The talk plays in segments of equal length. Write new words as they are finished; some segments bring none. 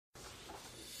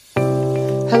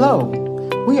Hello.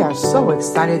 We are so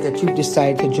excited that you've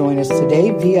decided to join us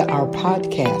today via our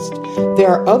podcast. There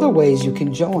are other ways you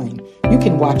can join. You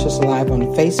can watch us live on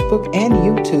Facebook and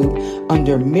YouTube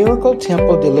under Miracle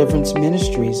Temple Deliverance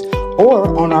Ministries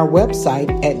or on our website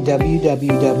at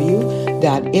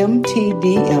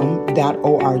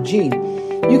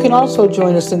www.mtdm.org. You can also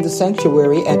join us in the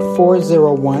sanctuary at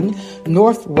 401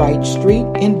 North Wright Street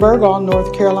in Burgaw,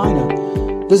 North Carolina.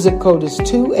 The zip code is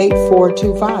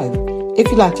 28425. If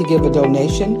you'd like to give a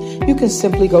donation, you can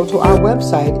simply go to our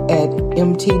website at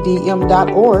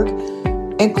mtdm.org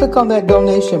and click on that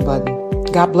donation button.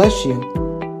 God bless you.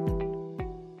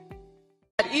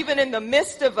 Even in the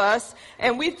midst of us,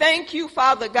 and we thank you,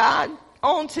 Father God,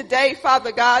 on today,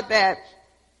 Father God, that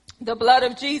the blood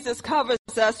of Jesus covers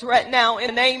us right now in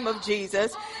the name of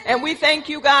Jesus. And we thank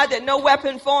you, God, that no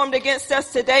weapon formed against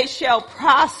us today shall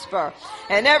prosper.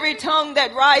 And every tongue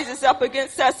that rises up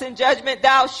against us in judgment,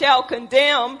 thou shalt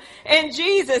condemn in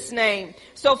Jesus' name.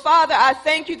 So, Father, I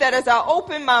thank you that as I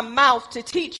open my mouth to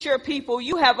teach your people,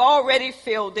 you have already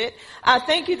filled it. I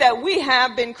thank you that we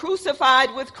have been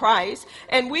crucified with Christ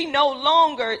and we no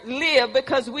longer live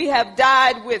because we have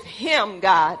died with him,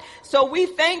 God. So we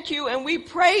thank you and we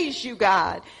praise you,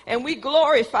 God, and we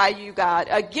glorify you, God,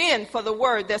 again for the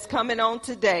word that's coming on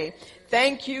today.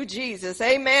 Thank you, Jesus.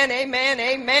 Amen, amen,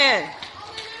 amen.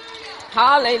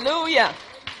 Hallelujah.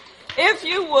 If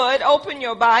you would, open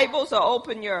your Bibles or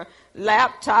open your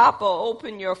laptop or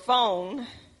open your phone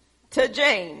to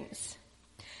James,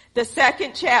 the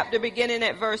 2nd chapter, beginning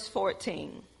at verse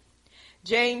 14.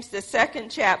 James, the 2nd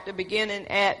chapter, beginning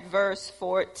at verse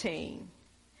 14.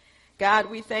 God,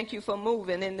 we thank you for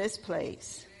moving in this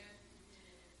place.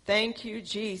 Thank you,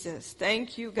 Jesus.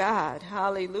 Thank you, God.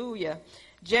 Hallelujah.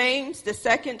 James, the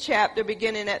 2nd chapter,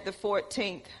 beginning at the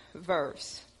 14th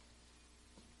verse.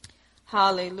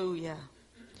 Hallelujah.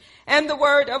 And the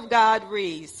word of God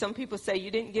reads, some people say, you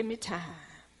didn't give me time.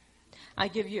 I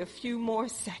give you a few more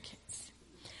seconds.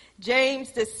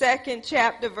 James, the 2nd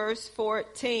chapter, verse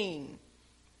 14.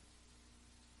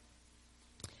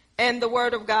 And the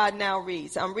word of God now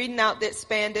reads, I'm reading out the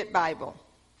Expanded Bible.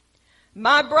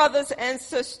 My brothers and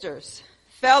sisters,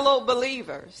 fellow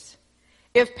believers,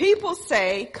 if people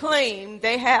claim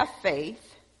they have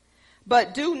faith,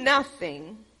 but do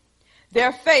nothing,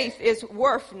 their faith is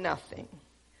worth nothing.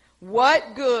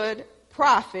 What good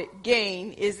profit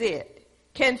gain is it?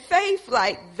 Can faith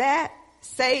like that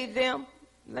save them?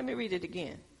 Let me read it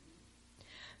again.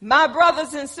 My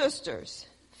brothers and sisters,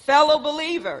 fellow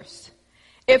believers,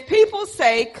 if people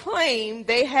claim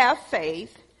they have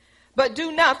faith, but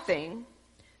do nothing,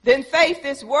 then faith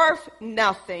is worth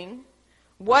nothing.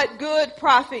 What good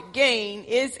profit gain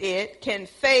is it? Can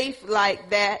faith like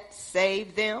that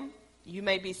save them? You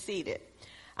may be seated.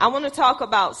 I want to talk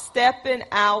about stepping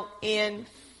out in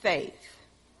faith.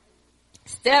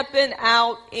 Stepping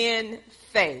out in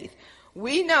faith.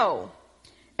 We know,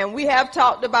 and we have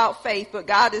talked about faith, but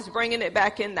God is bringing it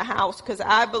back in the house because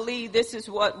I believe this is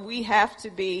what we have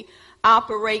to be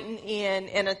operating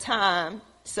in a time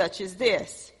such as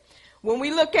this. When we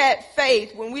look at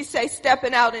faith, when we say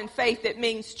stepping out in faith, it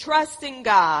means trusting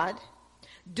God,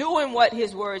 doing what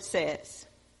his word says.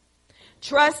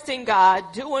 Trusting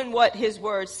God, doing what his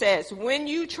word says. When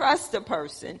you trust a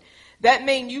person, that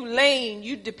means you lean,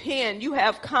 you depend, you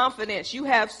have confidence, you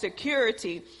have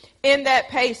security in that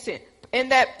person.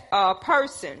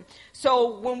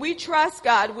 So when we trust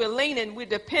God, we're leaning, we're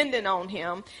dependent on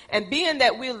him. And being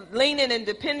that we're leaning and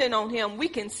dependent on him, we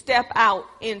can step out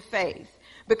in faith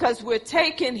because we're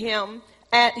taking him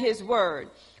at his word.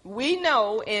 We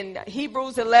know in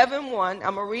Hebrews 11:1, I'm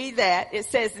going to read that. It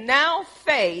says, now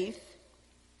faith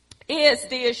is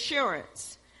the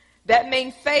assurance. That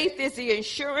means faith is the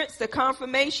assurance, the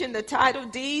confirmation, the title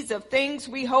deeds of things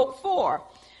we hope for.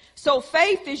 So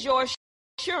faith is your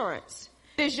assurance.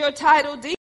 It is your title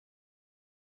deed.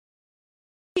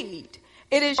 It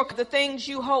is the things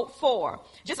you hope for.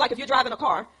 Just like if you're driving a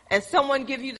car and someone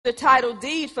gives you the title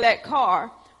deed for that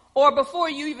car, or before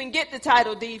you even get the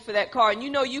title deed for that car and you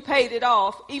know you paid it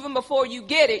off, even before you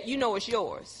get it, you know it's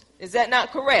yours. Is that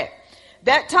not correct?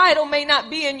 That title may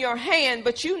not be in your hand,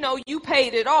 but you know you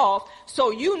paid it off, so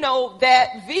you know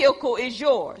that vehicle is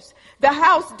yours. The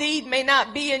house deed may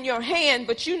not be in your hand,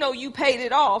 but you know you paid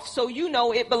it off, so you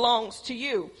know it belongs to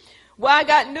you. Well, I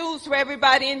got news for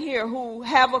everybody in here who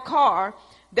have a car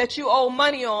that you owe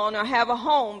money on or have a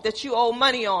home that you owe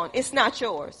money on. It's not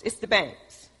yours. It's the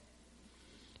bank's.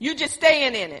 You're just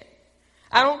staying in it.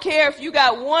 I don't care if you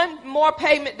got one more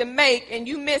payment to make and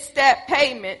you miss that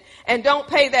payment and don't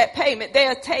pay that payment.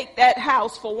 They'll take that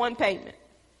house for one payment.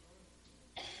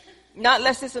 Not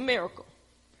unless it's a miracle.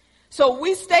 So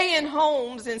we stay in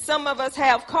homes, and some of us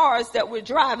have cars that we're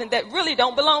driving that really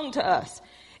don't belong to us.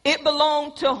 It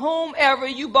belonged to whomever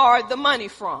you borrowed the money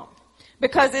from,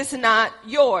 because it's not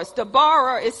yours. The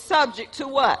borrower is subject to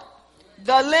what?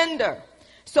 The lender.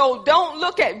 So don't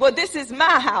look at, well, this is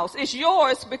my house. It's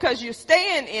yours because you're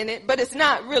staying in it, but it's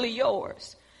not really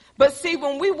yours. But see,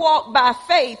 when we walk by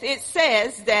faith, it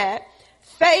says that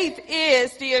faith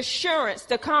is the assurance,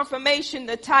 the confirmation,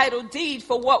 the title deed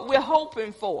for what we're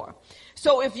hoping for.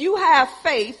 So if you have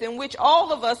faith, in which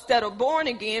all of us that are born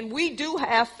again, we do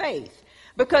have faith,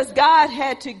 because God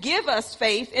had to give us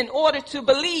faith in order to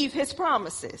believe his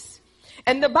promises.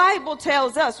 And the Bible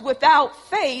tells us without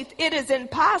faith, it is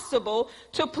impossible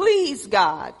to please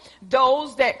God.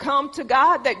 Those that come to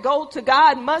God, that go to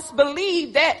God, must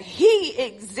believe that he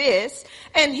exists,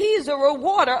 and he's a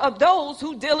rewarder of those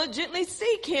who diligently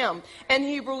seek him. In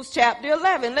Hebrews chapter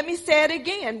 11, let me say it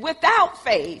again. Without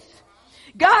faith,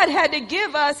 God had to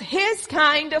give us his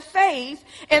kind of faith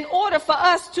in order for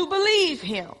us to believe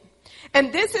him.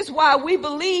 And this is why we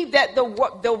believe that the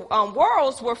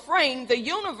worlds were framed, the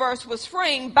universe was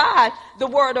framed by the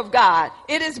word of God.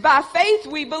 It is by faith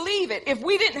we believe it. If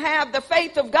we didn't have the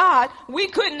faith of God, we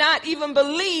could not even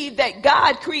believe that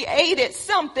God created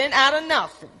something out of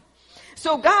nothing.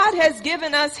 So God has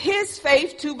given us his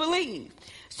faith to believe.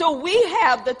 So we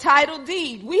have the title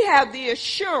deed. We have the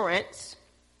assurance.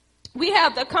 We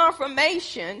have the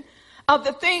confirmation of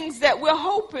the things that we're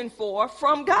hoping for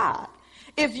from God.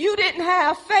 If you didn't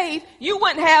have faith, you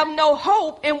wouldn't have no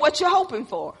hope in what you're hoping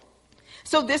for.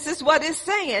 So this is what it's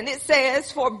saying. It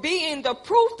says, for being the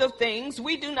proof of things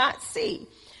we do not see.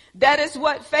 That is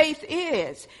what faith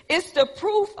is. It's the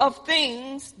proof of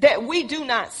things that we do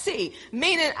not see.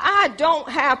 Meaning I don't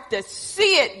have to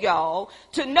see it, y'all,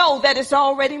 to know that it's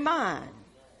already mine.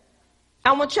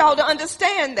 I want y'all to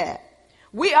understand that.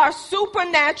 We are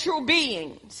supernatural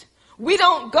beings. We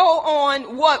don't go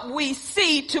on what we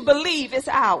see to believe is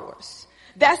ours.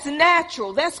 That's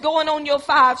natural. That's going on your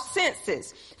five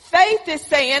senses. Faith is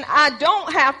saying, I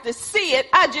don't have to see it.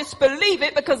 I just believe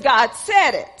it because God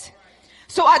said it.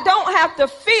 So I don't have to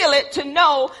feel it to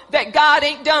know that God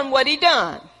ain't done what he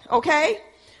done. Okay?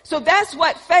 So that's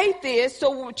what faith is.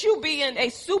 So with you being a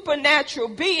supernatural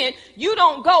being, you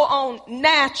don't go on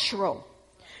natural.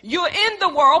 You're in the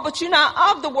world, but you're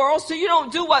not of the world, so you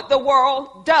don't do what the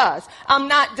world does. I'm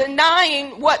not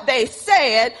denying what they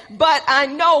said, but I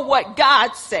know what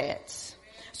God says.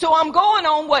 So I'm going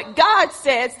on what God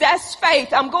says. That's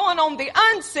faith. I'm going on the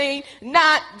unseen,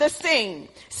 not the seen.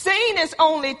 Seen is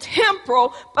only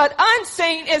temporal, but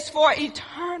unseen is for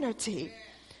eternity.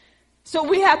 So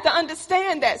we have to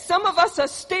understand that. Some of us are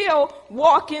still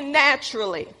walking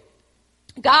naturally.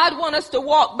 God wants us to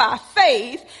walk by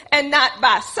faith and not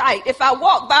by sight. If I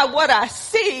walk by what I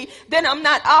see, then I'm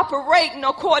not operating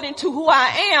according to who I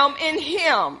am in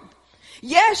him.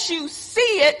 Yes, you see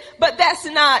it, but that's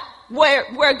not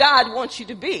where God wants you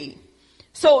to be.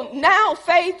 So now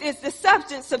faith is the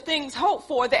substance of things hoped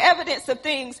for, the evidence of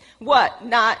things, what?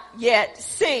 Not yet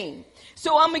seen.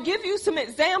 So I'm going to give you some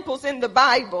examples in the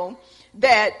Bible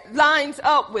that lines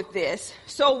up with this.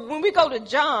 So when we go to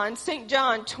John, St.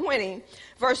 John 20,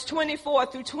 verse 24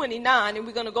 through 29, and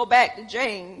we're going to go back to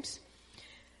James.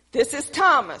 This is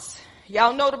Thomas.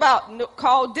 Y'all know about,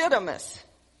 called Didymus,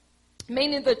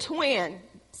 meaning the twin.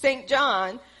 St.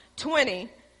 John 20,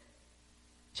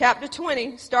 chapter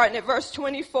 20, starting at verse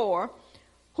 24,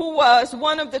 who was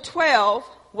one of the 12,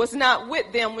 was not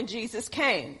with them when Jesus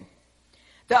came.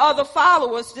 The other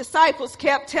followers, disciples,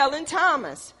 kept telling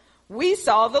Thomas, we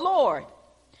saw the Lord.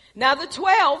 Now the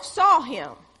 12 saw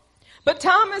him, but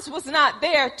Thomas was not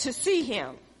there to see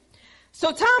him.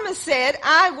 So Thomas said,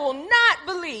 I will not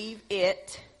believe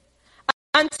it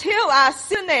until I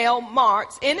see the nail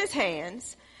marks in his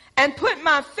hands and put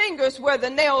my fingers where the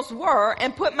nails were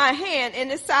and put my hand in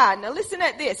his side. Now listen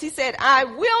at this. He said, I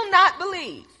will not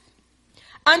believe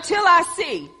until I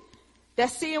see.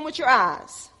 That's seeing with your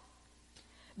eyes.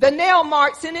 The nail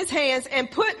marks in his hands and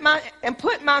put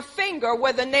my finger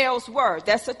where the nails were.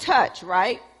 That's a touch,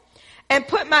 right? And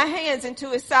put my hands into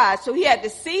his side. So he had to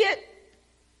see it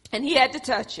and he had to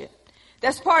touch it.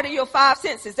 That's part of your five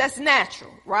senses. That's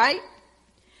natural, right?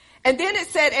 And then it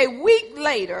said a week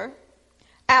later,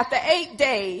 after 8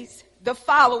 days, the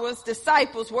followers,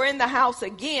 disciples were in the house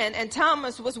again and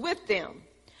Thomas was with them.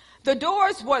 The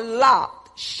doors were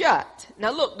locked, shut.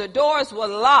 Now look, the doors were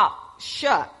locked,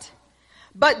 shut.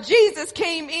 But Jesus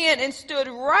came in and stood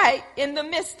right in the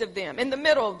midst of them, in the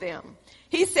middle of them.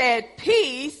 He said,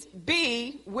 peace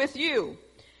be with you.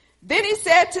 Then he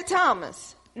said to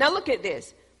Thomas, now look at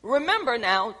this. Remember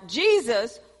now,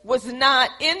 Jesus was not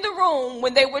in the room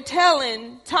when they were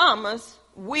telling Thomas,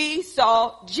 we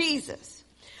saw Jesus.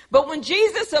 But when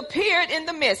Jesus appeared in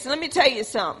the midst, let me tell you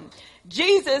something.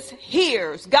 Jesus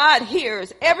hears, God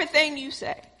hears everything you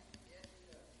say.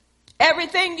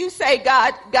 Everything you say,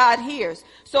 God hears.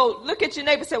 So look at your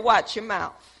neighbor and say, watch your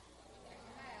mouth.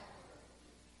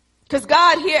 Because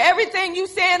God hears everything you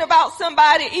saying about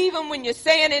somebody, even when you're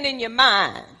saying it in your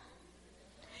mind.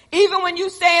 Even when you're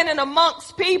saying it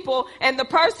amongst people and the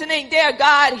person ain't there,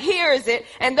 God hears it.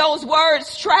 And those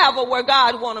words travel where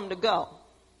God want them to go.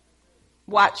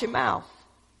 Watch your mouth.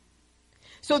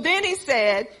 So then he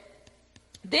said,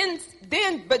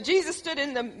 but Jesus stood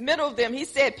in the middle of them. He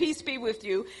said, peace be with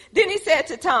you. Then he said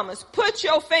to Thomas, put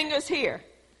your fingers here.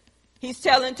 He's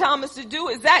telling Thomas to do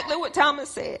exactly what Thomas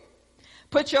said.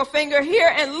 Put your finger here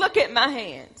and look at my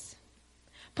hands.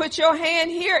 Put your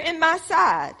hand here in my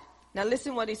side. Now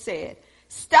listen what he said.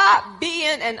 Stop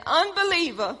being an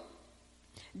unbeliever,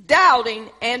 doubting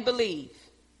and believe.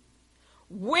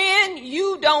 When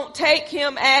you don't take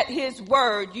him at his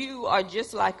word, you are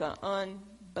just like an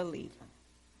unbeliever.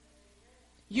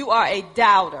 You are a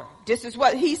doubter. This is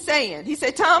what he's saying. He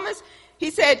said, Thomas,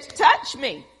 he said, touch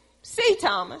me. See,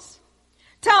 Thomas.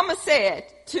 Thomas said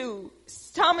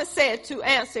to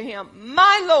answer him,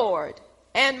 my Lord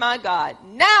and my God.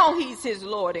 Now he's his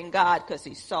Lord and God because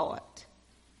he saw it.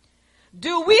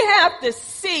 Do we have to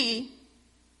see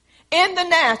in the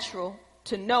natural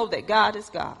to know that God is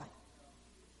God?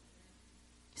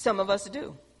 Some of us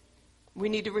do. We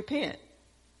need to repent.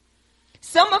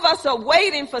 Some of us are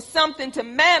waiting for something to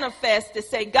manifest to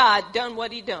say God done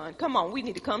what he done. Come on, we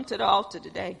need to come to the altar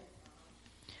today.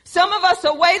 Some of us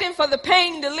are waiting for the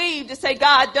pain to leave to say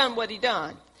God done what he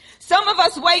done. Some of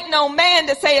us waiting on man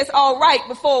to say it's all right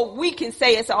before we can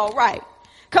say it's all right.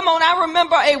 Come on, I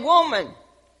remember a woman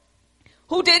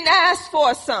who didn't ask for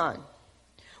a son.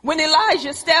 When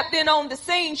Elijah stepped in on the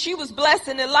scene, she was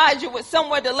blessing Elijah with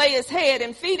somewhere to lay his head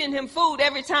and feeding him food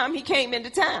every time he came into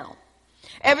town.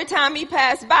 Every time he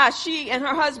passed by, she and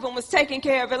her husband was taking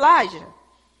care of Elijah.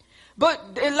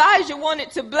 But Elijah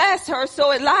wanted to bless her,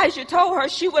 so Elijah told her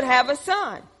she would have a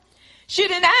son. She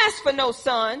didn't ask for no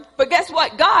son, but guess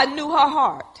what? God knew her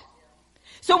heart.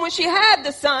 So when she had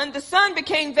the son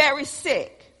became very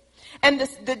sick. And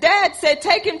the dad said,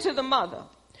 take him to the mother.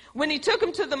 When he took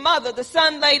him to the mother, the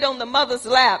son laid on the mother's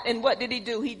lap, and what did he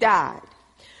do? He died.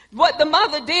 What the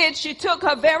mother did, she took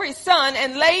her very son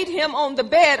and laid him on the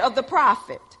bed of the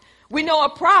prophet. We know a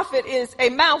prophet is a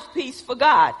mouthpiece for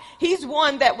God. He's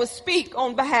one that will speak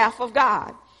on behalf of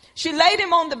God. She laid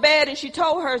him on the bed and she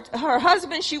told her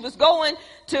husband she was going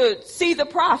to see the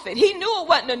prophet. He knew it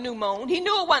wasn't a new moon. He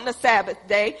knew it wasn't a Sabbath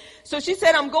day. So she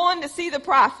said, I'm going to see the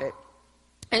prophet.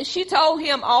 And she told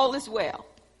him all is well.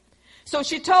 So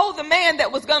she told the man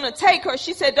that was going to take her,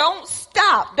 she said, don't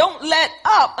stop, don't let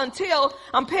up until,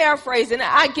 I'm paraphrasing,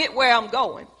 I get where I'm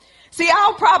going. See,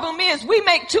 our problem is we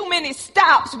make too many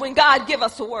stops when God give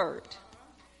us a word.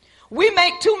 We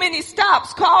make too many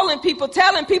stops calling people,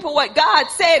 telling people what God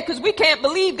said because we can't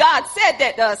believe God said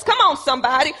that to us. Come on,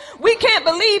 somebody. We can't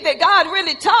believe that God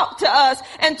really talked to us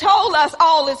and told us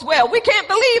all is well. We can't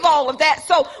believe all of that.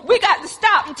 So we got to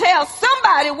stop and tell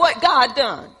somebody what God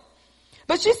done.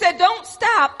 But she said, don't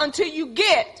stop until you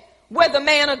get where the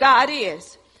man of God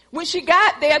is. When she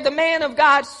got there, the man of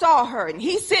God saw her and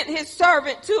he sent his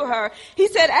servant to her. He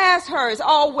said, ask her, is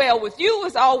all well with you?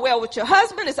 Is all well with your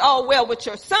husband? Is all well with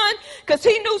your son? Because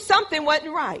he knew something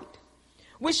wasn't right.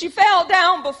 When she fell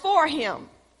down before him.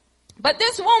 But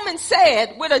this woman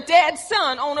said, with a dead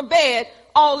son on a bed,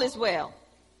 all is well.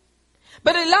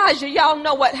 But Elijah, y'all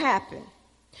know what happened.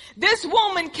 This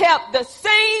woman kept the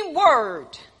same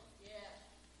word.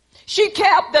 She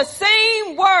kept the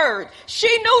same word. She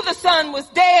knew the son was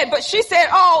dead, but she said,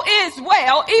 all is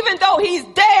well. Even though he's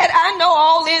dead, I know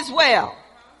all is well.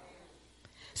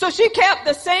 So she kept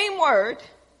the same word.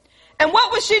 And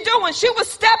what was she doing? She was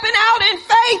stepping out in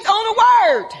faith on the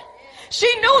word.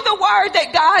 She knew the word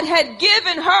that God had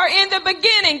given her in the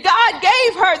beginning. God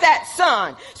gave her that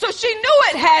son. So she knew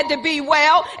it had to be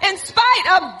well. In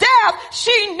spite of death,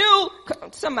 she knew,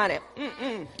 somebody,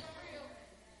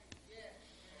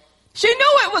 she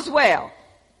knew it was well.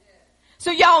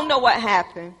 So y'all know what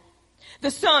happened.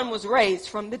 The son was raised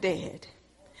from the dead.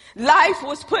 Life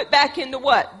was put back into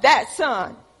what? That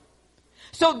son.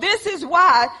 So this is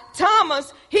why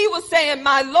Thomas, he was saying,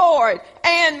 my Lord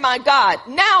and my God.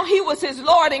 Now he was his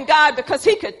Lord and God because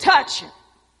he could touch him.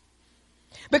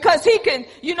 Because he can,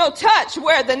 touch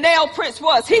where the nail prints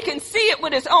was. He can see it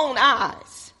with his own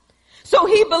eyes. So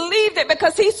he believed it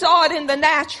because he saw it in the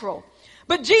natural.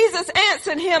 But Jesus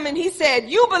answered him and he said,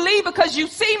 you believe because you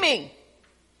see me.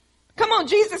 Come on,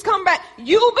 Jesus, come back.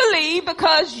 You believe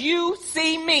because you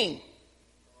see me.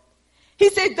 He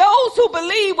said, those who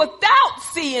believe without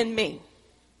seeing me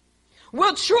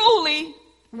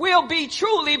will be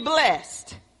truly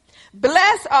blessed.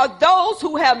 Blessed are those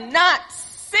who have not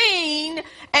seen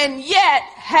and yet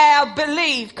have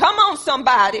believed. Come on,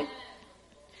 somebody.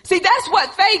 See, that's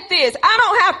what faith is. I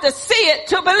don't have to see it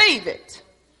to believe it.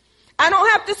 I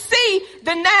don't have to see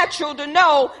the natural to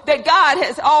know that God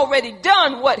has already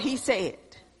done what he said.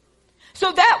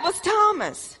 So that was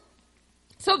Thomas.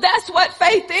 So that's what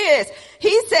faith is.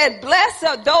 He said, blessed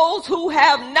are those who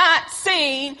have not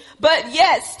seen, but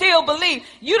yet still believe.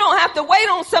 You don't have to wait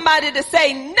on somebody to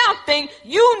say nothing.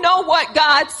 You know what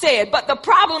God said. But the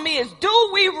problem is, do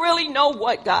we really know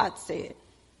what God said?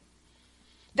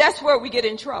 That's where we get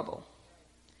in trouble.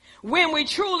 When we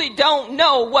truly don't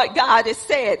know what God has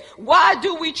said. Why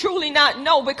do we truly not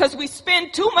know? Because we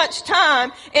spend too much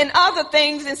time in other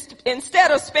things instead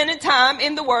of spending time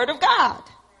in the Word of God.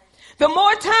 The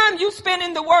more time you spend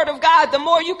in the Word of God, the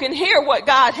more you can hear what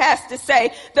God has to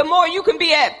say. The more you can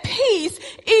be at peace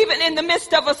even in the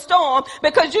midst of a storm,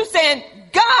 because you're saying,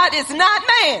 God is not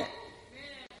man.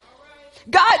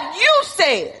 God, you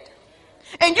said.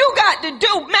 And you got to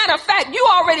do, matter of fact, you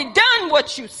already done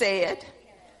what you said.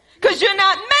 Because you're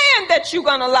not man that you're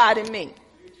going to lie to me.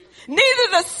 Neither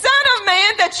the Son of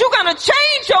Man that you're going to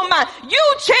change your mind. You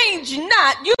change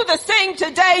not. You the same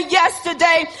today,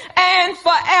 yesterday, and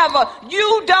forever.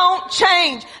 You don't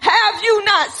change. Have you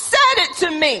not said it to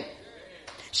me?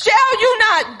 Shall you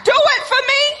not do it for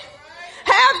me?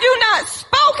 Have you not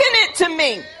spoken it to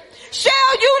me?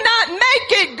 Shall you not make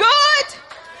it good?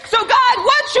 So God,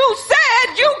 what you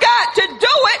said, you got to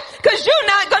do it, because you're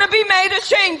not going to be made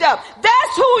ashamed of.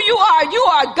 That's who you are. You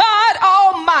are God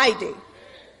Almighty.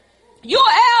 You're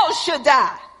El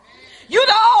Shaddai. You're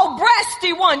the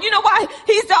all-breasty one. You know why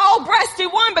he's the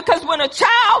all-breasty one? Because when a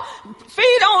child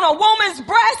feed on a woman's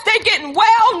breast, they're getting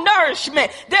well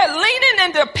nourishment. They're leaning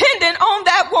and dependent on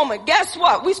that woman. Guess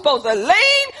what? We're supposed to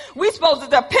lean. We're supposed to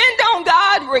depend on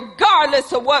God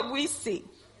regardless of what we see.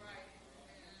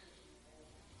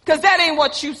 Because that ain't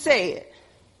what you said.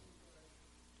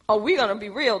 Oh, we're going to be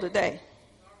real today.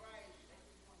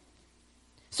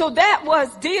 So that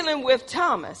was dealing with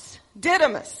Thomas,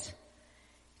 Didymus.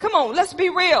 Come on, let's be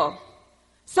real.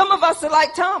 Some of us are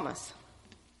like Thomas.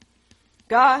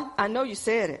 God, I know you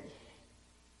said it,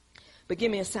 but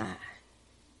give me a sign.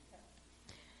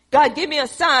 God, give me a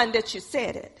sign that you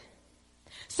said it.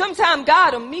 Sometime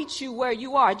God will meet you where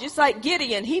you are, just like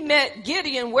Gideon. He met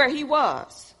Gideon where he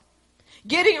was.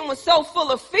 Gideon was so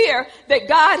full of fear that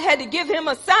God had to give him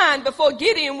a sign before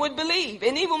Gideon would believe.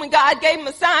 And even when God gave him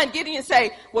a sign, Gideon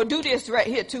said, well, do this right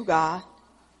here too, God.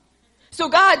 So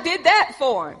God did that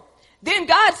for him. Then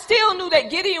God still knew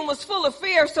that Gideon was full of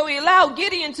fear, so he allowed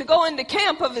Gideon to go in the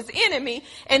camp of his enemy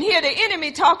and hear the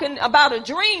enemy talking about a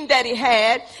dream that he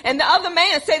had. And the other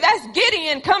man say, that's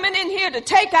Gideon coming in here to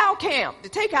take our camp, to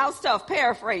take our stuff,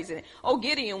 paraphrasing it. Oh,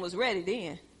 Gideon was ready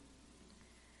then.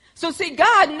 So see,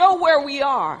 God know where we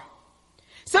are.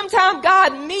 Sometimes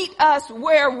God meet us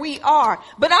where we are.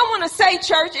 But I want to say,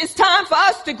 church, it's time for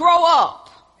us to grow up.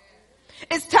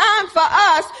 It's time for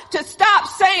us to stop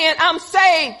saying, I'm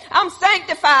saved, I'm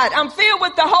sanctified, I'm filled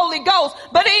with the Holy Ghost,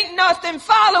 but ain't nothing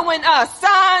following us.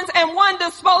 Signs and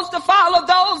wonders supposed to follow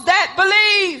those that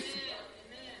believe.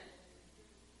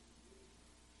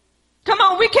 Come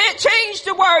on, we can't change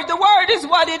the word. The word is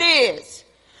what it is.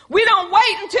 We don't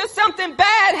wait until something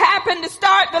bad happened to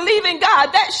start believing God.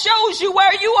 That shows you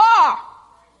where you are.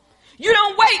 You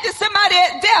don't wait till somebody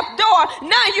at death door.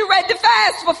 Now you're ready to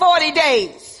fast for 40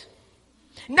 days.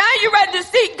 Now you're ready to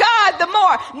seek God the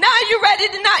more. Now you're ready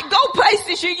to not go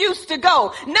places you used to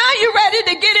go. Now you're ready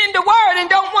to get in the word and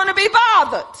don't want to be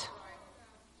bothered.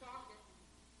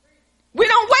 We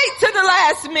don't wait till the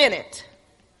last minute.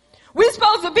 We're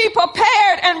supposed to be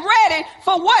prepared and ready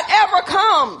for whatever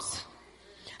comes.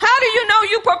 How do you know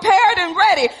you prepared and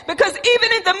ready? Because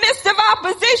even in the midst of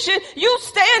opposition, you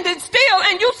standing still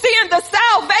and you seeing the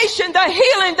salvation, the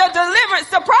healing, the deliverance,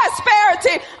 the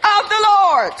prosperity of the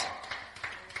Lord.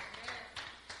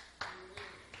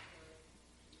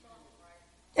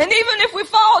 And even if we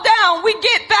fall down, we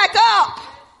get back up.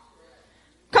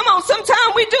 Come on,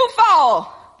 sometimes we do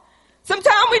fall.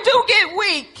 Sometimes we do get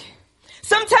weak.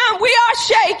 Sometimes we are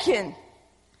shaken.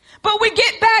 But we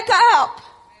get back up.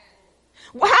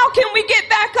 How can we get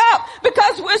back up?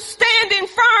 Because we're standing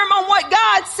firm on what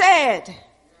God said.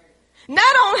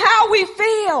 Not on how we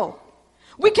feel.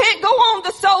 We can't go on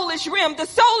the soulish rim. The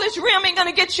soulish rim ain't going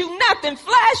to get you nothing.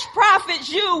 Flesh profits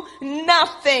you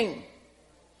nothing.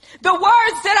 The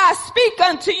words that I speak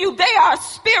unto you, they are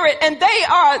spirit and they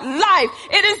are life.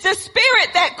 It is the spirit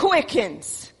that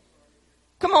quickens.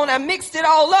 Come on, I mixed it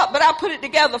all up, but I put it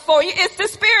together for you. It's the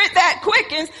spirit that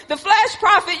quickens. The flesh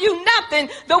profit you nothing.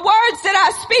 The words that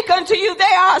I speak unto you, they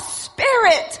are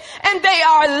spirit and they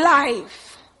are life.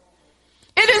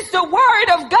 It is the word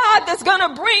of God that's going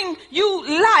to bring you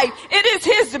life. It is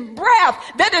his breath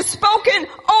that is spoken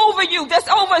over you, that's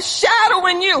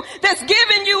overshadowing you, that's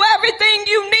giving you everything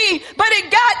you need. But it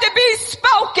got to be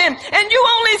spoken, and you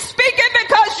only speak it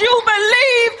because you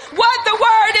believe what the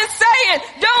word is saying.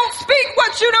 Don't speak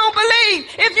what you don't believe.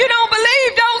 If you don't believe,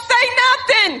 don't say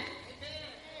nothing,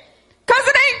 because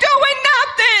it ain't doing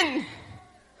nothing.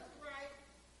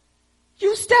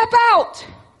 You step out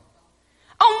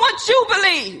on what you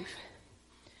believe.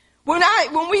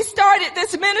 When we started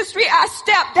this ministry, I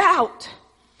stepped out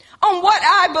on what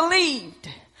I believed.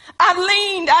 I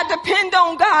leaned, I depend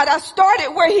on God. I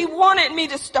started where he wanted me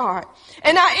to start,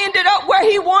 and I ended up where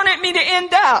he wanted me to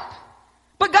end up.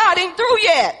 But God ain't through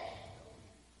yet.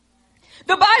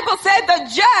 The Bible said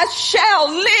the just shall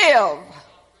live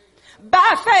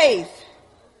by faith.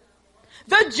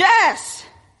 The just,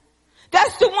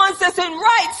 that's the ones that's in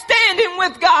right standing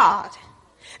with God.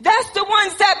 That's the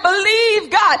ones that believe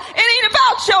God. It ain't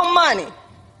about your money.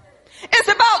 It's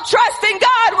about trusting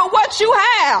God with what you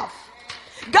have.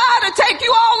 God will take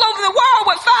you all over the world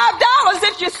with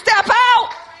 $5 if you step out.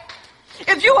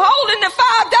 If you holding the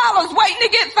 $5 waiting to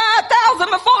get 5,000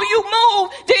 before you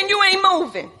move, then you ain't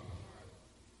moving.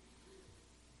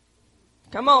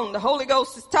 Come on, the Holy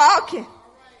Ghost is talking.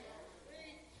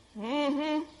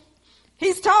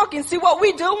 He's talking. See what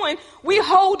we doing? We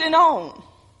holding on.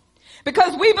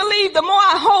 Because we believe the more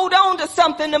I hold on to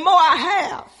something, the more I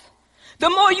have.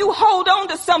 The more you hold on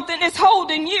to something, it's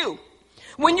holding you.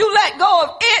 When you let go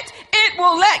of it, it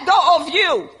will let go of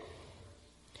you.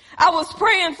 I was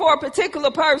praying for a particular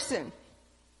person.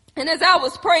 And as I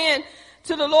was praying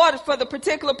to the Lord for the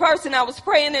particular person, I was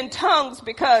praying in tongues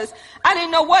because I didn't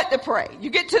know what to pray.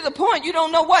 You get to the point you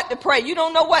don't know what to pray. You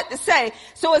don't know what to say.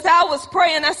 So as I was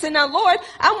praying, I said, now Lord,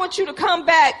 I want you to come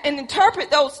back and interpret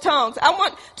those tongues. I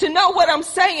want to know what I'm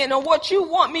saying or what you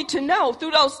want me to know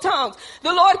through those tongues.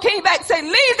 The Lord came back and said,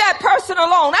 leave that person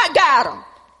alone. I got him.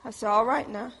 I said, all right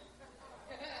now.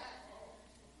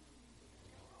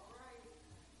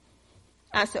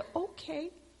 I said,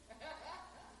 okay.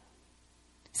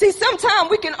 See,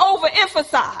 sometimes we can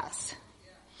overemphasize.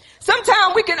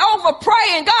 Sometimes we can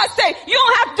overpray, and God say, you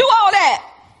don't have to do all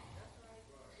that.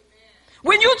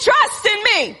 When you trust in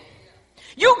me,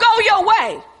 you go your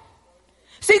way.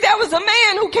 See, there was a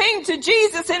man who came to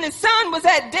Jesus and his son was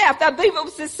at death. I believe it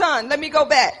was his son. Let me go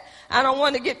back. I don't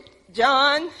want to get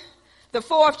John, the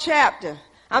 4th chapter.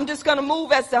 I'm just going to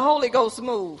move as the Holy Ghost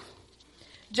move.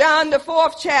 John, the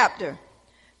 4th chapter.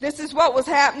 This is what was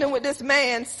happening with this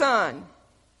man's son.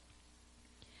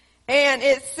 And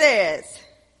it says,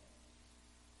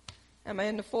 am I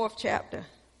in the 4th chapter?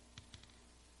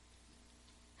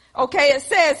 Okay, it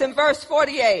says in verse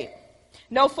 47.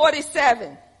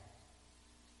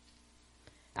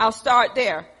 I'll start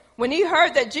there. When he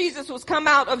heard that Jesus was come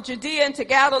out of Judea into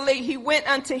Galilee, he went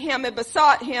unto him and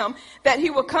besought him that he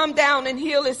would come down and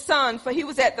heal his son, for he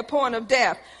was at the point of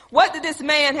death. What did this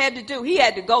man have to do? He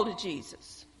had to go to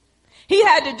Jesus. He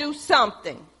had to do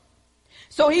something.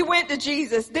 So he went to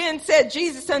Jesus. Then said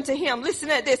Jesus unto him, listen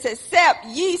at this, except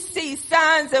ye see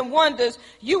signs and wonders,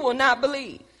 you will not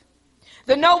believe.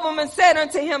 The nobleman said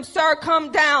unto him, sir,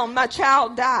 come down, my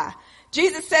child die.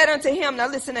 Jesus said unto him, now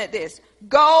listen at this,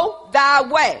 go thy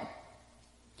way,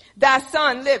 thy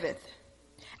son liveth.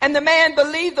 And the man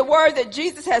believed the word that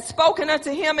Jesus had spoken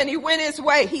unto him, and he went his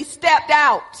way. He stepped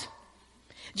out.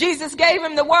 Jesus gave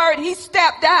him the word. He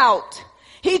stepped out.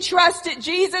 He trusted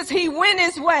Jesus. He went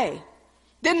his way.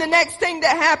 Then the next thing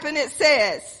that happened, it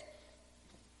says,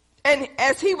 and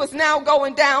as he was now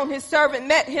going down, his servant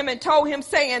met him and told him,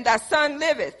 saying, thy son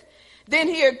liveth. Then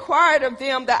he inquired of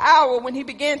them the hour when he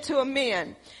began to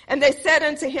amend. And they said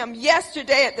unto him,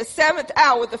 yesterday at the 7th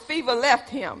hour the fever left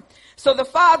him. So the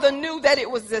father knew that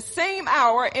it was the same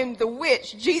hour in the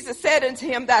which Jesus said unto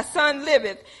him, thy son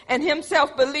liveth, and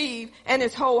himself believed, and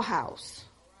his whole house.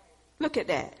 Look at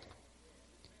that.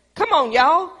 Come on,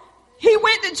 y'all. He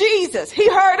went to Jesus. He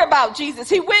heard about Jesus.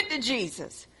 He went to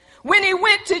Jesus. When he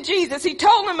went to Jesus, he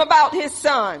told him about his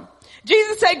son.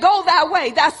 Jesus said, go thy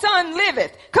way. Thy son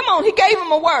liveth. Come on. He gave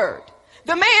him a word.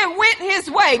 The man went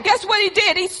his way. Guess what he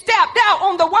did? He stepped out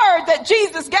on the word that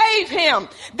Jesus gave him.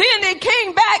 Then they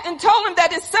came back and told him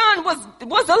that his son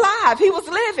was alive. He was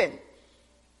living.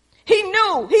 He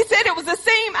knew. He said it was the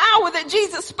same hour that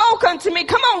Jesus spoke unto me.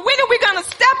 Come on. When are we going to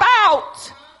step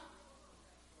out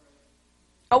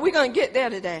Are we going to get there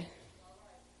today?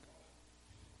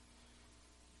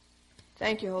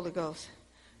 Thank you, Holy Ghost.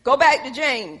 Go back to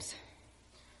James.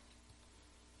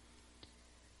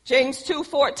 James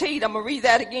 2:14. I'm going to read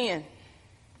that again.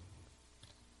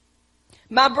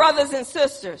 My brothers and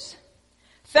sisters,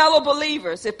 fellow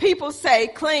believers, if people say,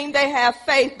 claim they have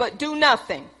faith but do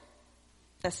nothing.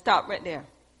 Let's stop right there.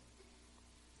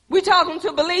 We're talking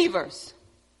to believers.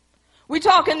 We're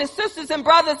talking to sisters and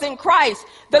brothers in Christ,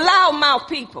 the loudmouth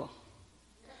people.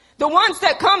 The ones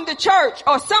that come to church,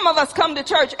 or some of us come to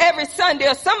church every Sunday,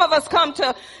 or some of us come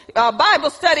to Bible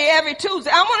study every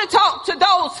Tuesday. I want to talk to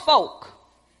those folk.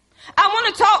 I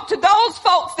want to talk to those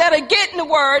folks that are getting the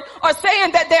word or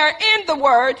saying that they're in the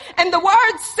word. And the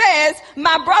word says,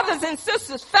 my brothers and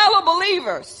sisters, fellow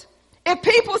believers,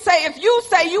 if you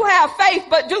say you have faith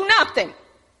but do nothing.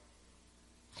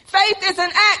 Faith is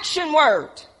an action word.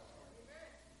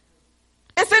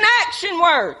 It's an action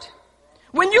word.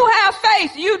 When you have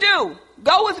faith, you do.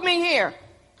 Go with me here.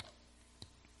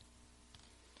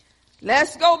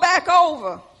 Let's go back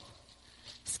over.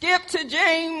 Skip to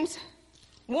James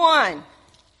 1.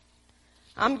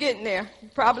 I'm getting there.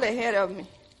 You're probably ahead of me.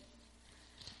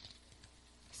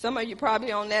 Some of you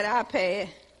probably on that iPad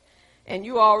and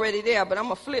you already there, but I'm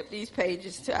going to flip these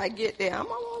pages till I get there.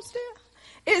 I'm almost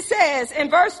there. It says in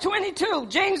verse 22,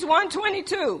 James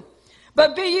 1:22,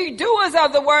 but be ye doers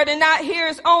of the word and not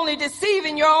hearers only,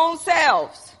 deceiving your own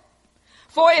selves.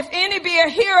 For if any be a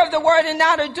hearer of the word and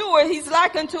not a doer, he's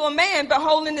like unto a man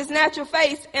beholding his natural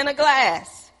face in a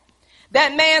glass.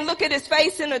 That man look at his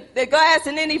face in the glass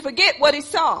and then he forget what he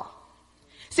saw.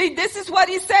 See, this is what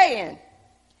he's saying.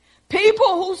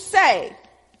 People who say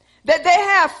that they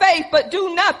have faith but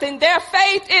do nothing, their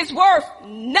faith is worth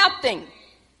nothing.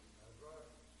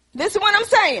 Listen what I'm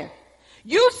saying.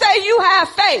 You say you have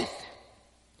faith,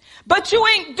 but you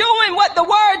ain't doing what the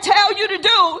word tell you to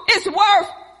do. It's worth,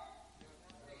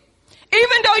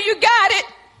 even though you got it,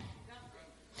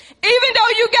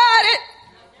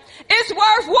 it's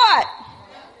worth what?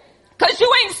 Because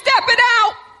you ain't stepping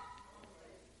out.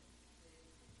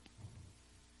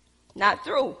 Not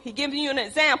through. He giving you an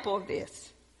example of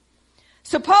this.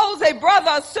 Suppose a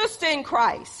brother or sister in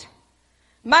Christ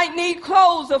might need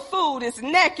clothes or food, is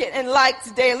naked and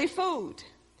likes daily food.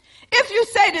 If you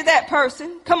say to that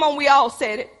person, come on, we all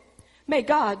said it, may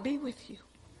God be with you.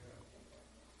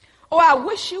 Or I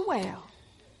wish you well.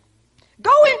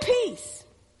 Go in peace.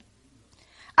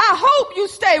 I hope you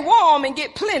stay warm and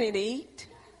get plenty to eat.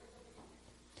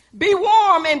 Be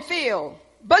warm and filled,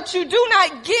 but you do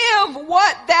not give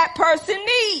what that person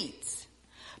needs.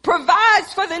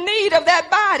 Provides for the need of that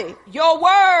body. Your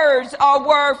words are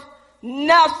worth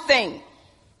nothing.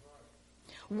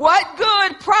 What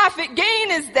good profit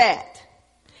gain is that?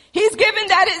 He's giving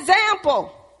that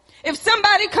example. If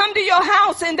somebody come to your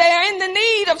house and they're in the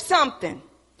need of something,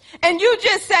 and you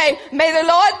just say, may the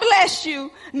Lord bless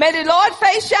you, may the Lord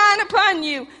face shine upon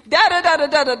you, da da da da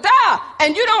da da da,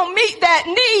 and you don't meet that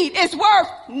need, it's worth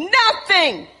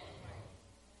nothing.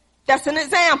 That's an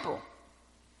example.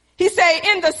 He say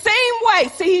in the same way,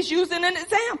 see, he's using an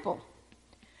example.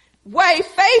 Way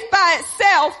faith by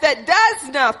itself that does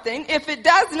nothing, if it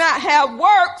does not have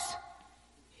works,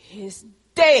 is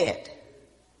dead.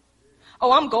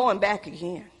 Oh, I'm going back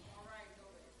again.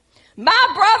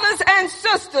 My brothers and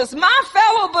sisters, my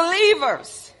fellow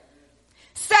believers,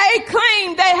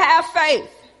 claim they have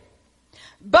faith,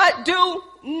 but do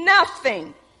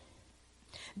nothing.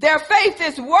 Their faith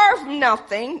is worth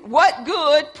nothing. What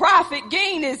good profit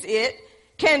gain is it?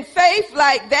 Can faith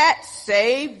like that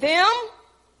save them?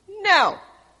 No.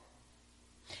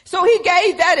 So he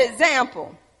gave that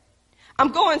example.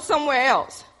 I'm going somewhere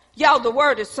else. Y'all, the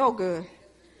word is so good.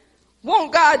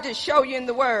 Won't God just show you in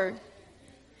the word?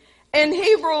 In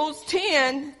Hebrews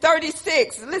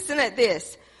 10:36, listen at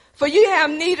this. For you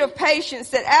have need of patience,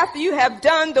 that after you have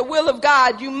done the will of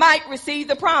God, you might receive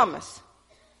the promise.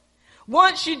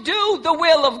 Once you do the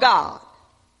will of God,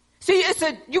 see,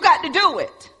 you got to do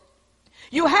it.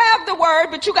 You have the word,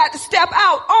 but you got to step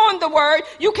out on the word.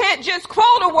 You can't just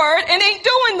quote a word and ain't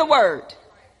doing the word.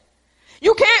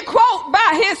 You can't quote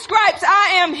by his stripes,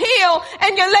 I am healed,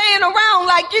 and you're laying around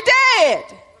like you're dead.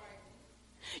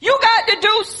 You got to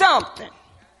do something.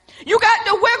 You got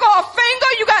to wiggle a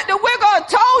finger. You got to wiggle a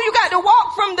toe. You got to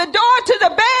walk from the door to the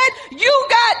bed. You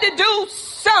got to do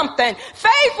something.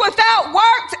 Faith without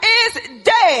works is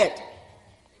dead.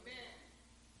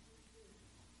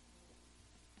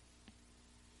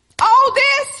 All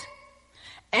this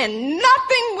and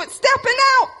nothing with stepping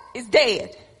out is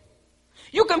dead.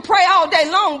 You can pray all day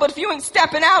long, but if you ain't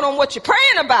stepping out on what you're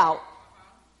praying about.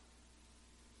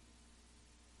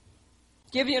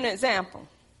 Give you an example.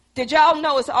 Did y'all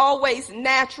know it's always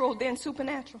natural, then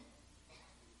supernatural?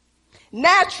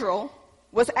 Natural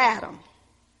was Adam.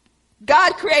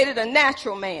 God created a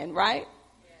natural man, right?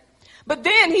 But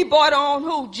then he brought on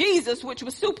who? Jesus, which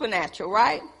was supernatural,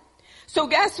 right? So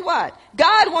guess what?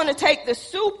 God want to take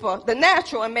the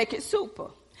natural and make it super.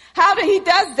 How did he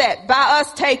does that? By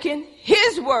us taking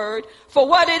his word for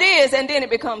what it is, and then it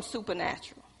becomes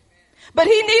supernatural. But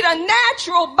he need a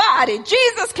natural body.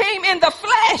 Jesus came in the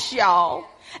flesh, y'all,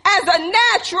 as a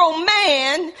natural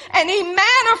man, and he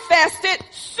manifested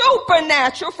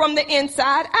supernatural from the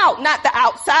inside out, not the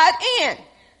outside in.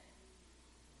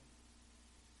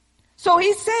 So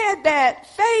he said that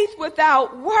faith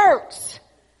without works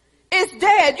is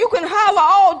dead. You can holler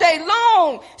all day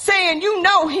long saying you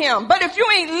know him, but if you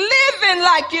ain't living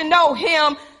like you know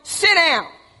him, sit down.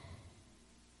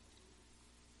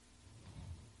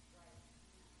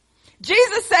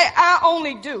 Jesus said, I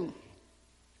only do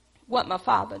what my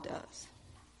Father does.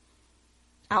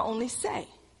 I only say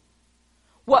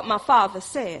what my Father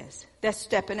says. That's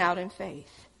stepping out in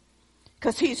faith.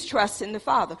 Because he's trusting the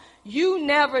Father. You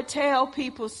never tell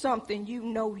people something you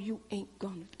know you ain't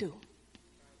going to do.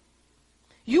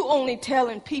 You only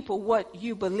telling people what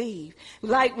you believe.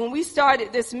 Like when we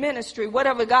started this ministry,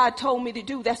 whatever God told me to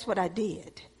do, that's what I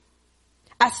did.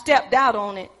 I stepped out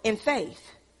on it in faith.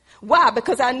 Why?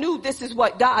 Because I knew this is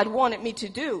what God wanted me to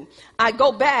do. I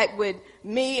go back with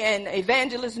me and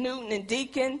Evangelist Newton and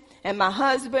Deacon and my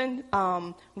husband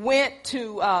went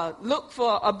to look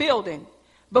for a building.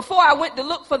 Before I went to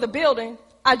look for the building,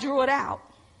 I drew it out.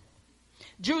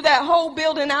 Drew that whole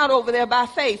building out over there by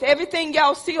faith. Everything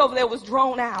y'all see over there was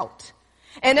drawn out.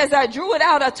 And as I drew it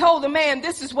out, I told the man,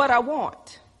 this is what I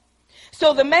want.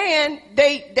 So the man,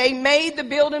 they made the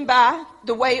building by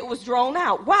the way it was drawn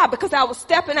out. Why? Because I was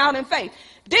stepping out in faith.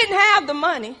 Didn't have the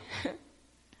money,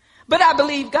 but I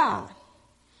believed God.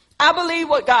 I believe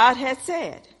what God had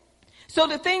said. So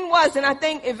the thing was, and I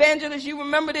think Evangelist, you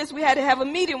remember this, we had to have a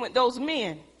meeting with those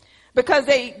men because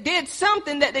they did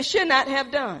something that they should not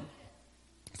have done.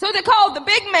 So they called the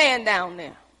big man down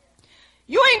there.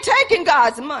 You ain't taking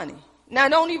God's money. Now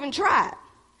don't even try it.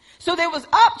 So they was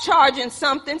upcharging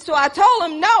something. So I told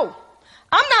him, no,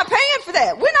 I'm not paying for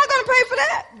that. We're not going to pay for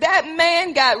that. That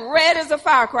man got red as a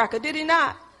firecracker, did he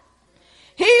not?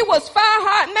 He was fire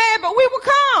hot mad, but we were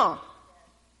calm.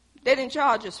 They didn't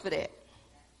charge us for that.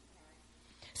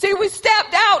 See, we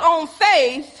stepped out on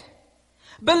faith,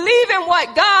 believing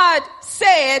what God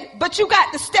said, but you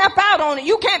got to step out on it.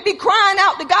 You can't be crying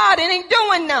out to God and ain't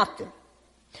doing nothing.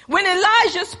 When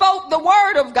Elijah spoke the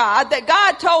word of God that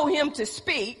God told him to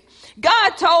speak,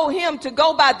 God told him to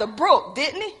go by the brook,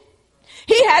 didn't he?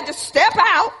 He had to step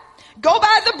out, go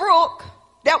by the brook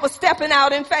that was stepping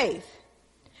out in faith.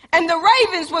 And the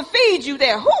ravens would feed you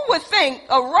there. Who would think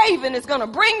a raven is going to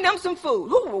bring them some food?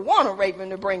 Who would want a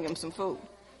raven to bring them some food?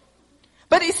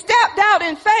 But he stepped out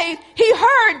in faith. He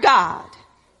heard God.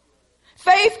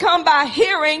 Faith come by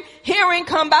hearing, hearing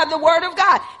come by the word of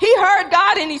God. He heard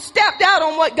God and he stepped out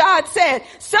on what God said.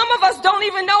 Some of us don't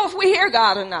even know if we hear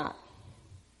God or not.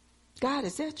 God,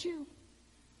 is that you?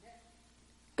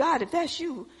 God, if that's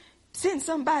you, send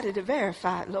somebody to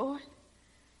verify it, Lord.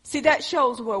 See, that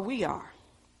shows where we are.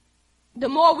 The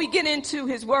more we get into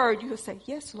his word, you'll say,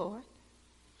 yes, Lord,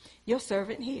 your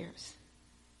servant hears.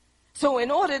 So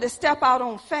in order to step out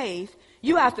on faith,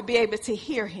 you have to be able to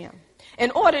hear him.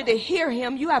 In order to hear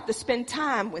him, you have to spend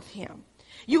time with him.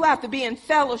 You have to be in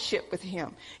fellowship with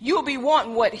him. You'll be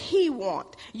wanting what he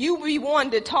wants. You'll be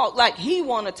wanting to talk like he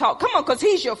want to talk. Come on, because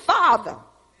he's your father.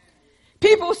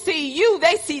 People see you,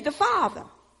 they see the Father.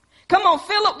 Come on,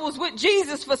 Philip was with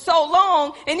Jesus for so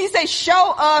long, and he said,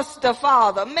 show us the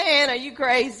Father. Man, are you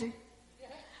crazy?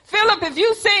 Philip, if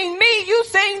you seen me, you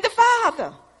seen the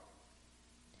Father.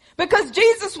 Because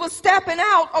Jesus was stepping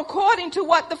out according to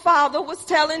what the Father was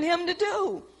telling him to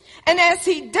do. And as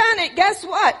he done it, guess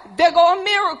what? There go a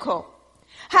miracle.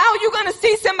 How are you going to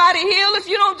see somebody heal if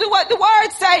you don't do what the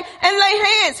word say and lay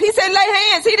hands? He said lay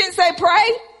hands. He didn't say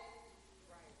pray.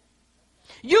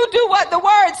 You do what the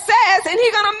word says and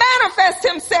he's going to manifest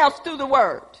himself through the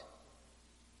word.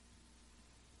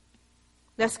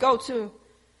 Let's go to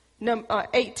number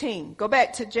 18. Go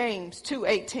back to James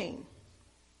 2:18.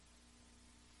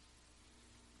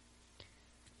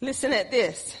 Listen at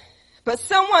this. But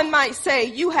someone might say,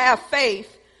 you have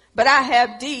faith, but I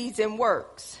have deeds and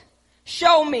works.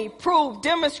 Show me, prove,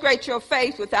 demonstrate your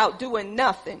faith without doing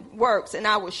nothing, works, and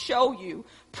I will show you,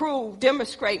 prove,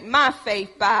 demonstrate my faith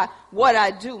by what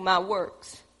I do, my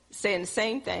works. Saying the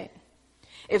same thing.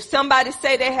 If somebody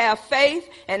say they have faith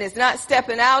and is not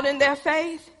stepping out in their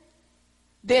faith,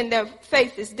 then their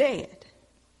faith is dead.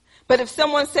 But if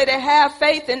someone say they have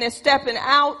faith and they're stepping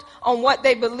out on what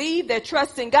they believe, they're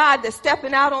trusting God, they're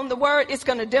stepping out on the word, it's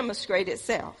going to demonstrate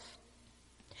itself.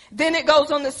 Then it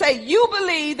goes on to say, you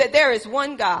believe that there is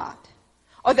one God,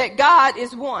 or that God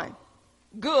is one.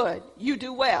 Good, you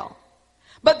do well.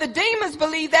 But the demons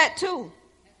believe that too.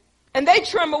 And they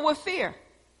tremble with fear.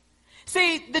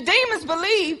 See, the demons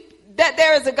believe that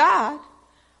there is a God,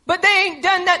 but they ain't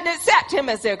done nothing to accept him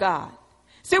as their God.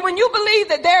 See, when you believe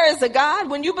that there is a God,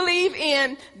 when you believe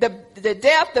in the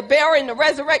death, the burial, and the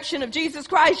resurrection of Jesus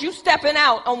Christ, you stepping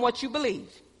out on what you believe.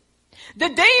 The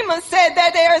demons said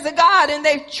that there is a God and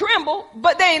they tremble,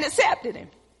 but they ain't accepted him.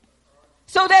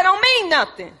 So that don't mean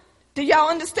nothing. Do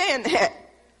y'all understand that?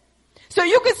 So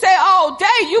you can say all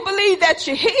day you believe that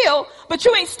you're healed, but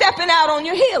you ain't stepping out on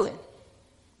your healing.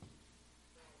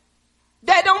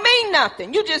 That don't mean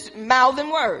nothing. You just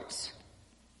mouthing words.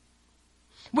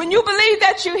 When you believe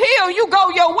that you heal, you go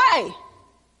your way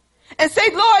and say,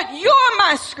 Lord, you're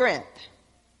my strength.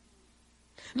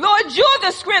 Lord, you're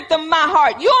the strength of my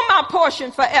heart. You're my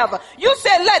portion forever. You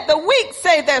said, let the weak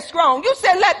say they're strong. You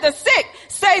said, let the sick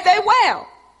say they well.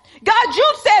 God,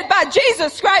 you said by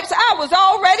Jesus' stripes, I was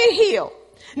already healed.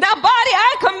 Now, body,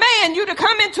 I command you to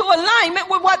come into alignment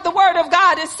with what the word of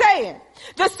God is saying.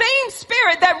 The same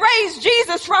spirit that raised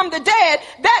Jesus from the dead,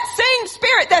 that same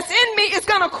spirit that's in me is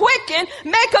going to quicken,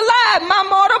 make alive my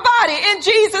mortal body in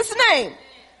Jesus' name.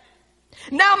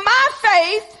 Now, my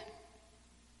faith,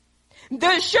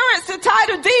 the assurance, the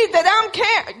title deed that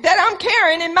I'm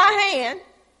carrying in my hand,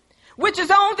 which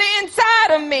is on the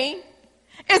inside of me,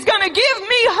 is going to give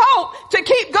me hope to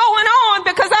keep going on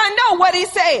because I know what he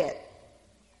said.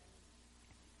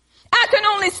 I can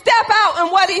only step out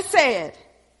in what he said.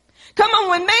 Come on,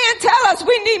 when man tell us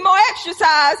we need more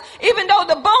exercise, even though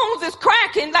the bones is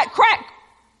cracking like crack.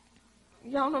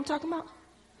 Y'all know what I'm talking about?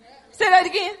 Say that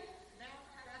again.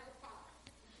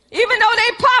 Even though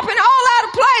they popping all out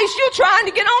of place, you trying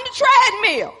to get on the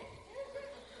treadmill.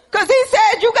 Because he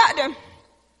said you got to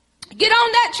get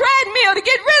on that treadmill to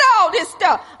get rid of all this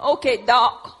stuff. Okay,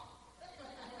 doc.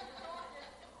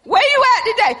 Where you at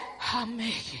today? I'm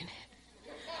making it.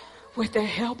 With the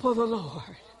help of the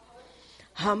Lord.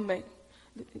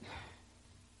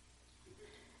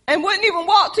 And wouldn't even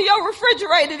walk to your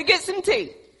refrigerator to get some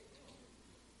tea.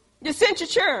 You sent your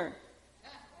churn.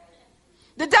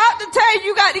 The doctor tell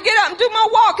you got to get up and do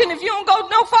more walking. If you don't go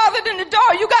no farther than the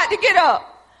door, you got to get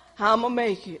up. I'm going to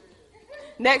make it.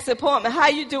 Next appointment, how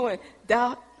you doing?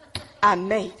 Doc, I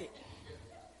made it.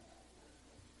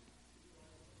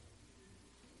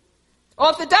 Or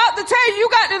if the doctor tells you you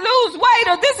got to lose weight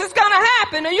or this is going to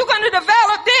happen or you're going to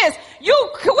develop this, you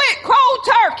quit cold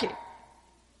turkey.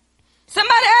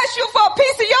 Somebody asks you for a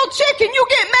piece of your chicken, you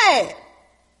get mad.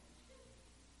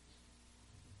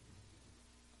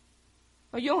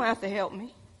 Well, you don't have to help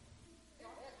me.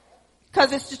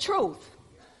 Because it's the truth.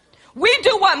 We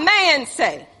do what man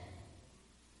say.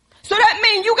 So that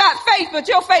means you got faith, but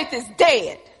your faith is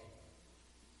dead.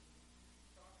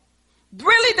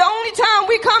 Really, the only time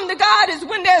we come to God is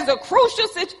when there's a crucial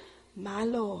situation. My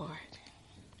Lord.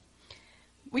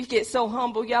 We get so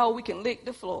humble, y'all, we can lick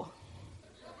the floor.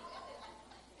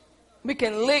 We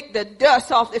can lick the dust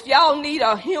off. If y'all need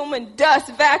a human dust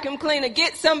vacuum cleaner,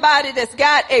 get somebody that's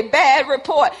got a bad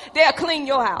report. They'll clean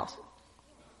your house.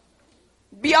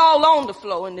 Be all on the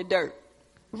floor in the dirt.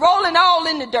 Rolling all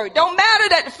in the dirt. Don't matter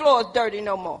that the floor is dirty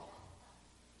no more.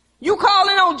 You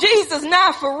calling on Jesus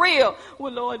now for real.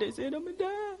 Well, Lord, they said I'm going to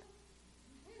die.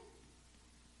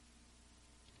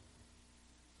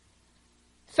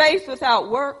 Faith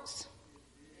without works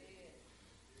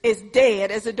is dead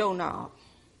as a doorknob.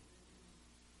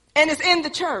 And it's in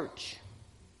the church.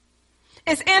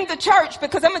 It's in the church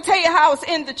because I'm going to tell you how it's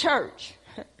in the church.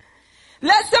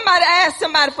 Let somebody ask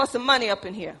somebody for some money up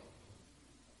in here.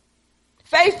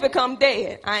 Faith become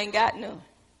dead. I ain't got none.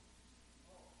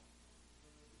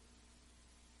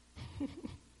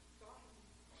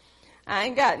 I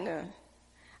ain't got none.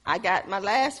 I got my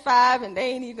last 5 and they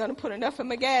ain't even going to put enough in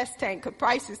my gas tank because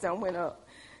prices done went up.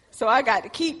 So I got to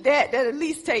keep that. That at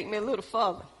least take me a little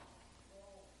further.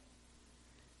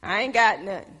 I ain't got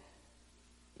nothing.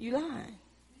 You lying.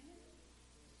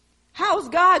 How's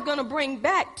God going to bring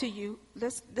back to you?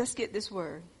 Let's get this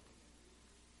word.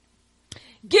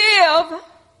 Give,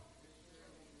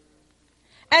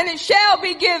 and it shall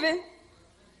be given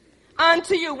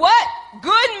unto you. What?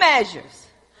 Good measures.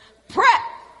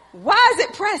 Why is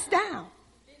it pressed down?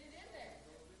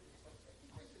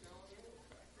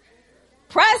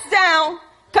 Pressed down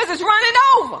because it's running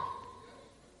over.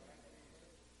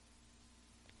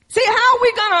 See, how are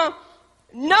we going to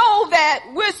know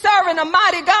that we're serving a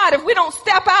mighty God if we don't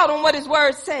step out on what his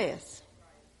word says.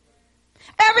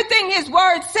 Everything his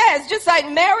word says, just like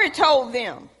Mary told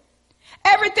them,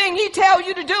 everything he tells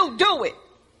you to do it.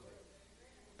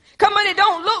 Come on, it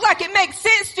don't look like it makes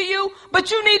sense to you,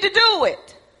 but you need to do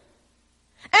it.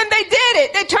 And they did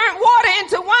it. They turned water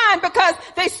into wine because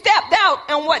they stepped out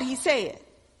on what he said.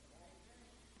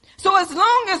 So as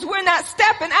long as we're not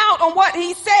stepping out on what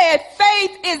he said,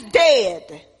 faith is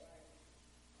dead.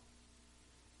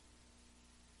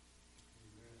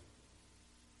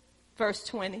 Verse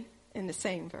 20 in the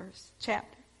same verse,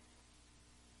 chapter.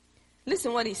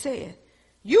 Listen what he said.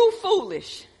 You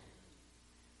foolish,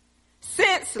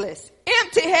 senseless,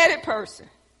 empty-headed person.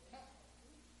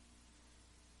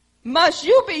 Must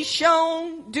you be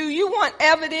shown? Do you want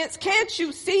evidence? Can't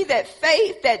you see that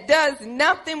faith that does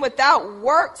nothing without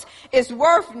works is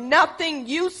worth nothing,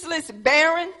 useless,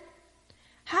 barren?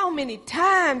 How many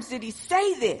times did he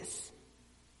say this?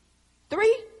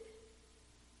 3?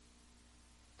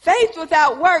 Faith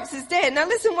without works is dead. Now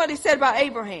listen what he said about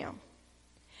Abraham.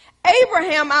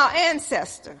 Abraham, our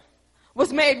ancestor,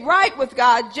 was made right with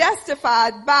God,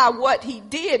 justified by what he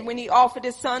did when he offered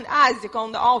his son Isaac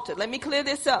on the altar. Let me clear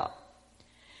this up.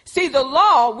 See, the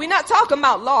law, we're not talking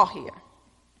about law here,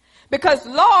 because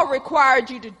law required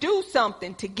you to do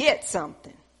something to get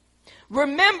something.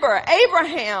 Remember,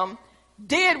 Abraham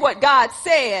did what God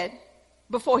said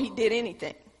before he did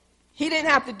anything. He didn't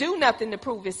have to do nothing to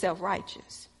prove himself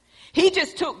righteous. He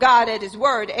just took God at his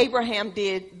word. Abraham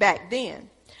did back then.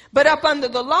 But up under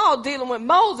the law dealing with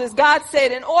Moses, God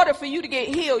said, in order for you to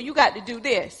get healed, you got to do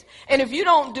this. And if you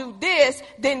don't do this,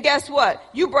 then guess what?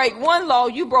 You break one law,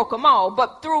 you broke them all.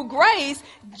 But through grace,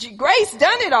 grace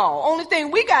done it all. Only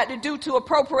thing we got to do to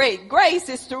appropriate grace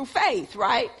is through faith,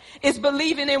 right? It's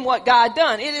believing in what God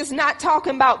done. It is not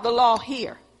talking about the law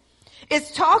here.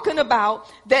 It's talking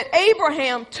about that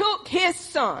Abraham took his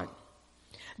son,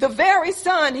 the very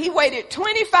son he waited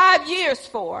 25 years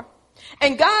for.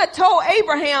 And God told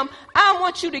Abraham, I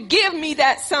want you to give me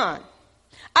that son.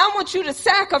 I want you to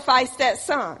sacrifice that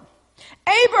son.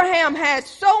 Abraham had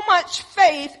so much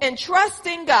faith and trust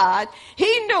in God.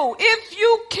 He knew if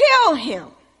you kill him,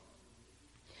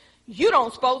 you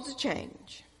don't supposed to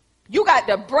change. You got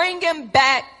to bring him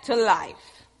back to life.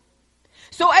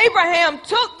 So Abraham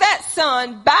took that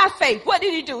son by faith. What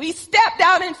did he do? He stepped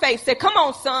out in faith, said, come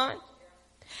on, son.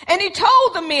 And he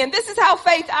told the men, this is how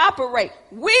faith operates.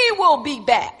 We will be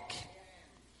back.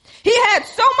 He had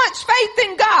so much faith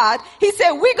in God, he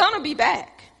said, we're going to be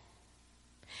back.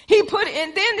 He put it,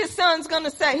 and then his son going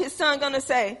to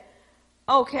say,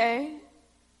 okay,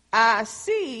 I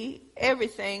see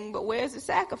everything, but where's the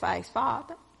sacrifice,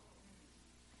 Father?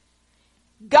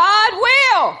 God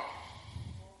will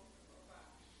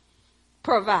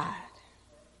provide.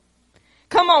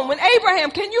 Come on, when Abraham,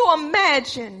 can you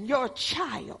imagine your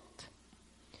child?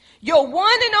 Your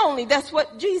one and only, that's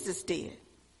what Jesus did.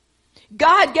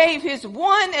 God gave his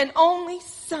one and only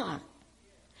son.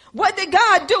 What did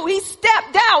God do? He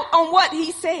stepped out on what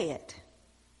he said.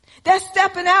 That's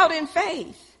stepping out in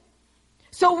faith.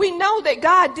 So we know that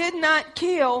God did not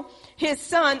kill his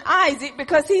son Isaac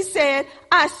because he said,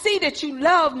 I see that you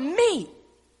love me.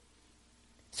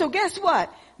 So guess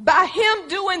what? By him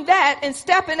doing that and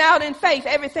stepping out in faith,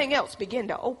 everything else began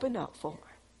to open up for him.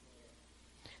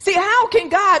 See, how can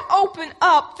God open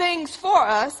up things for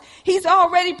us? He's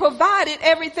already provided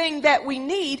everything that we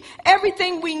need.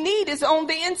 Everything we need is on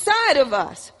the inside of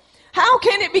us. How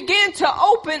can it begin to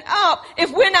open up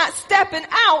if we're not stepping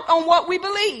out on what we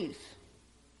believe?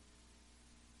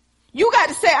 You got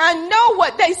to say, I know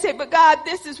what they say, but God,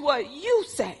 this is what you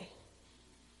say.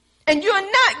 And you're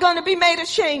not going to be made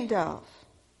ashamed of.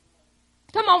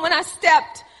 Come on, when I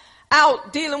stepped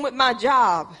out dealing with my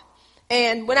job,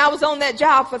 and when I was on that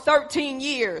job for 13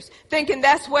 years, thinking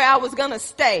that's where I was going to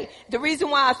stay. The reason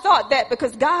why I thought that,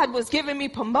 because God was giving me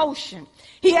promotion.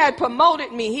 He had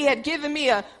promoted me. He had given me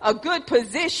a good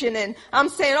position. And I'm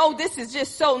saying, oh, this is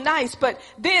just so nice. But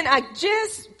then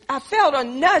I felt a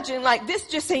nudging like this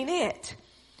just ain't it.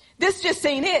 This just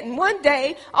ain't it. And one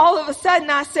day, all of a sudden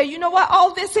I say, you know what?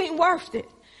 All this ain't worth it.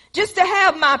 Just to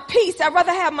have my peace, I'd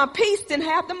rather have my peace than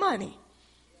have the money.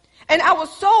 And I was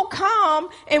so calm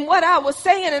in what I was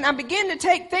saying, and I began to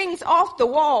take things off the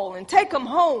wall and take them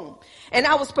home. And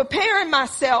I was preparing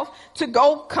myself to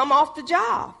go come off the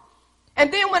job.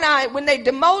 And then when they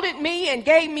demoted me and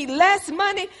gave me less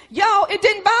money, y'all, it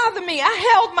didn't bother me.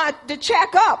 I held the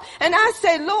check up and I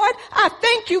said, Lord, I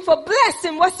thank you for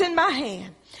blessing what's in my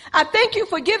hand. I thank you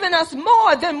for giving us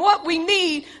more than what we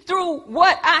need through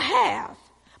what I have.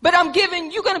 But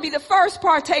you're going to be the first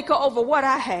partaker over what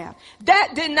I have.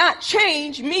 That did not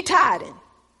change me tithing.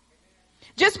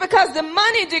 Just because the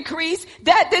money decreased,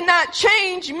 that did not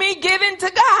change me giving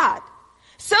to God.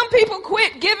 Some people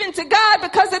quit giving to God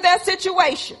because of their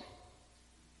situation.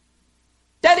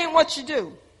 That ain't what you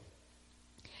do.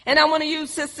 And I want to use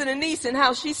Sister Denise and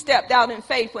how she stepped out in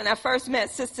faith when I first met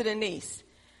Sister Denise.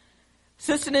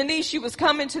 Sister Denise, she was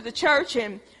coming to the church,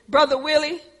 and Brother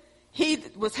Willie, he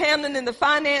was handling the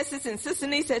finances, and Sister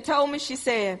Denise had told me, she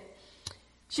said,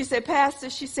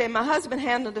 Pastor, she said, my husband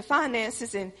handled the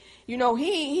finances, and,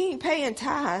 he ain't paying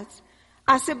tithes.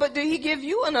 I said, but did he give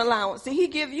you an allowance? Did he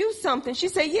give you something? She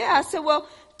said, yeah. I said, well,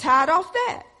 tithe off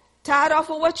that. Tithe off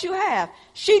of what you have.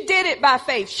 She did it by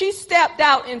faith. She stepped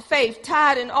out in faith,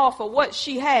 tithing off of what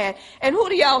she had. And who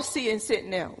do y'all see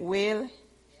sitting there? Willie.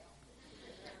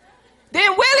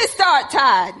 Then Willie started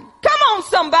tithing. Come on,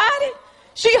 somebody.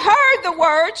 She heard the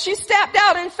word. She stepped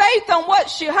out in faith on what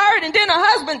she heard, and then her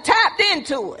husband tapped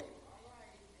into it.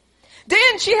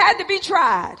 Then she had to be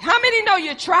tried. How many know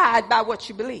you're tried by what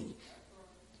you believe?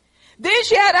 Then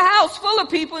she had a house full of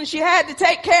people, and she had to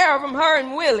take care of them, her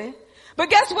and Willie. But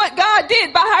guess what God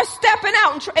did by her stepping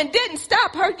out and didn't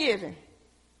stop her giving?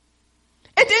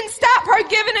 It didn't stop her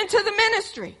giving into the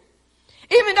ministry.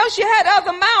 Even though she had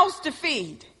other mouths to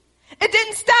feed. It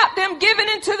didn't stop them giving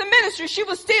into the ministry. She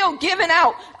was still giving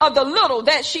out of the little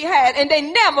that she had, and they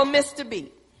never missed a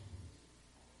beat.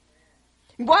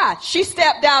 Why? She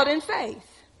stepped out in faith.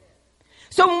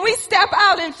 So when we step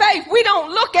out in faith, we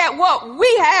don't look at what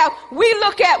we have. We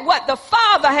look at what the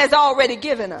Father has already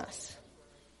given us.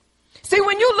 See,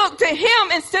 when you look to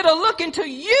him instead of looking to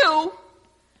you,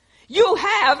 you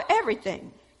have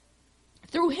everything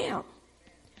through him.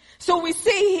 So we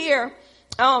see here,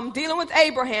 dealing with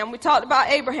Abraham, we talked about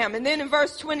Abraham. And then in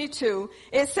verse 22,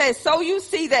 it says, so you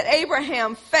see that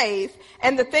Abraham's faith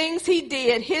and the things he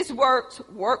did, his works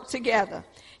worked together.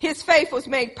 His faith was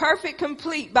made perfect,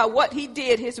 complete by what he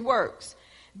did, his works.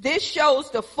 This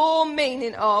shows the full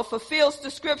meaning of, fulfills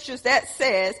the scriptures that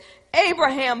says,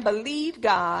 Abraham believed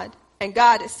God, and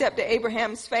God accepted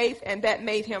Abraham's faith, and that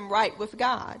made him right with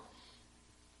God.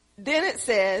 Then it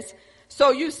says,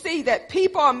 so you see that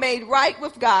people are made right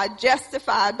with God,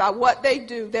 justified by what they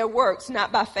do, their works,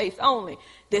 not by faith only.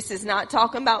 This is not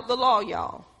talking about the law,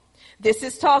 y'all. This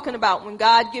is talking about when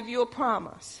God give you a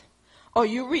promise, or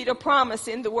you read a promise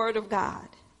in the Word of God.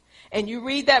 And you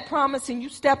read that promise and you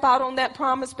step out on that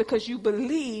promise because you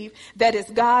believe that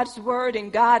it's God's word,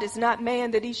 and God is not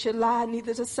man that he should lie,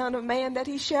 neither the son of man that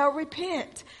he shall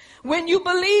repent. When you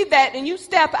believe that and you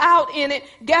step out in it,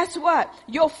 guess what?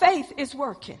 Your faith is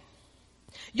working.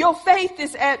 Your faith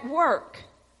is at work.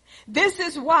 This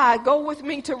is why, go with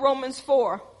me to Romans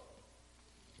 4.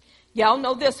 Y'all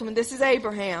know this one. This is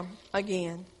Abraham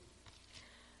again.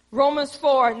 Romans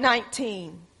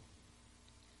 4:19.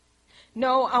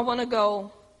 No, I want to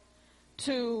go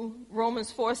to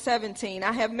Romans 4:17.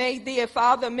 I have made thee a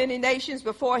father of many nations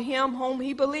before him whom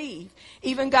he believed,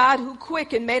 even God who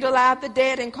quickened, made alive the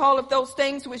dead, and calleth those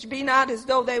things which be not as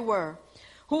though they were,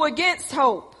 who against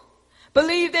hope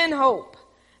believed in hope,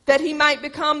 that he might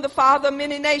become the father of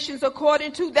many nations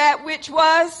according to that which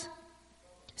was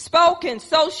spoken,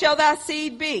 so shall thy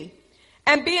seed be.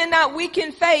 And being not weak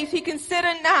in faith, he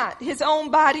considered not his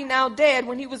own body now dead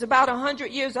when he was about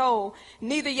 100 years old,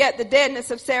 neither yet the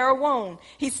deadness of Sarah womb.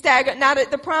 He staggered not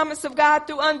at the promise of God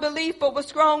through unbelief, but was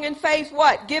strong in faith,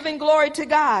 what? Giving glory to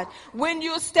God. When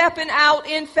you're stepping out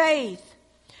in faith,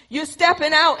 you're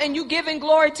stepping out and you're giving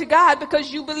glory to God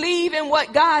because you believe in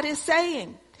what God is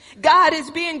saying. God is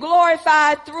being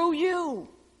glorified through you.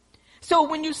 So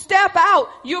when you step out,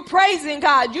 you're praising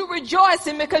God. You're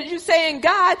rejoicing because you're saying,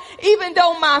 God, even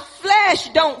though my flesh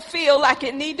don't feel like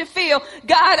it need to feel,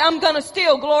 God, I'm going to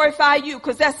still glorify you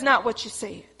because that's not what you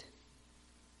said.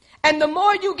 And the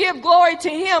more you give glory to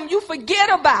him, you forget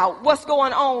about what's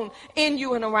going on in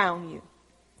you and around you.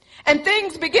 And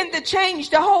things begin to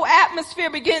change. The whole atmosphere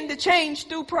begin to change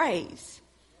through praise.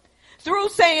 Through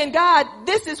saying, God,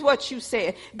 this is what you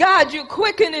said. God, you're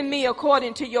quickening me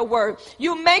according to your word.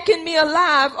 You're making me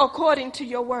alive according to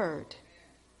your word.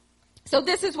 So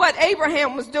this is what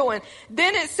Abraham was doing.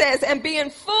 Then it says, and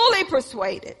being fully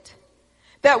persuaded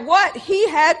that what he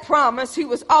had promised, he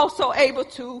was also able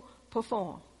to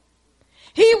perform.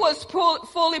 He was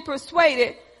fully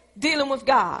persuaded dealing with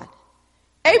God.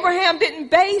 Abraham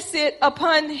didn't base it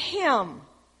upon him.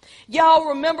 Y'all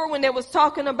remember when they was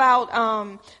talking about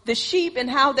the sheep and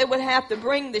how they would have to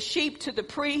bring the sheep to the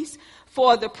priest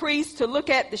for the priest to look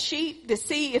at the sheep to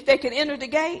see if they could enter the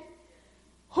gate?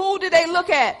 Who did they look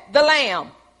at? The lamb.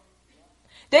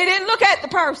 They didn't look at the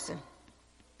person.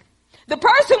 The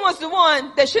person was the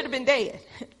one that should have been dead.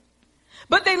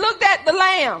 But they looked at the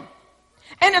lamb.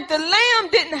 And if the lamb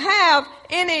didn't have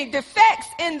any defects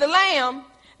in the lamb,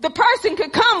 the person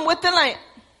could come with the lamb.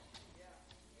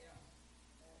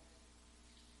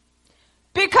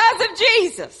 Because of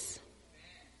Jesus.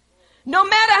 No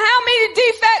matter how many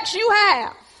defects you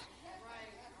have.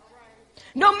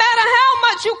 No matter how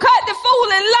much you cut the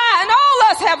fool and lie, and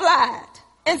all us have lied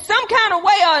in some kind of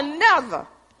way or another.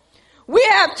 We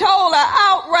have told an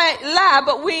outright lie,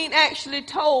 but we ain't actually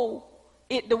told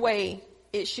it the way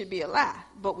it should be a lie,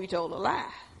 but we told a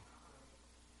lie.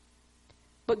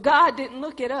 But God didn't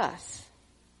look at us.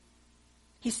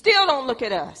 He still don't look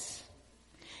at us.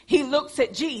 He looks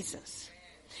at Jesus.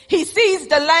 He sees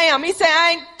the lamb. He said,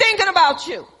 I ain't thinking about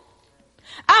you.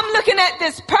 I'm looking at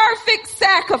this perfect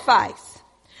sacrifice.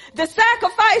 The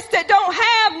sacrifice that don't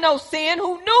have no sin,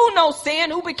 who knew no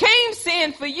sin, who became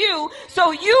sin for you,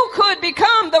 so you could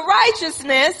become the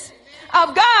righteousness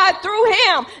of God through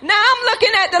him. Now I'm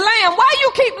looking at the lamb. Why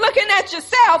you keep looking at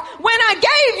yourself when I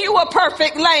gave you a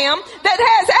perfect lamb that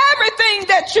has everything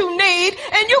that you need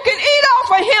and you can eat off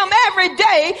of him every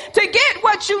day to get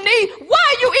what you need? Why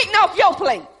are you eating off your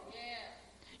plate?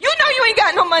 You know you ain't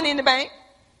got no money in the bank.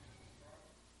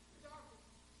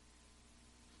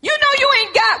 You know you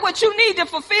ain't got what you need to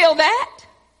fulfill that.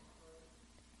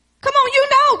 Come on, you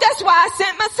know that's why I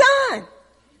sent my son.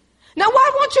 Now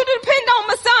why won't you depend on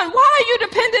my son? Why are you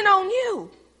dependent on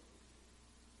you?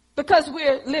 Because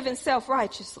we're living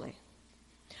self-righteously.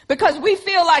 Because we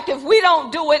feel like if we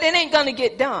don't do it, it ain't going to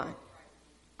get done.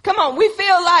 Come on, we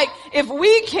feel like if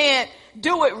we can't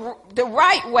do it the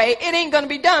right way, it ain't going to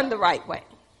be done the right way.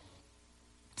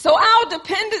 So our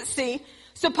dependency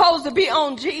supposed to be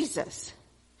on Jesus.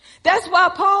 That's why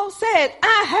Paul said,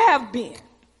 I have been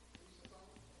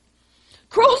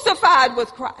crucified with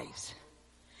Christ.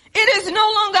 It is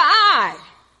no longer I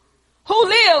who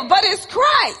live, but it's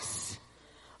Christ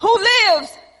who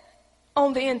lives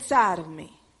on the inside of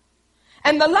me.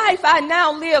 And the life I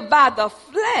now live by the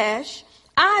flesh,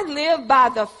 I live by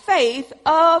the faith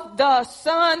of the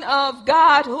Son of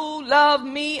God who loved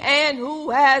me and who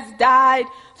has died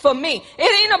for me.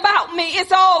 It ain't about me.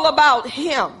 It's all about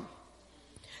him.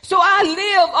 So I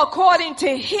live according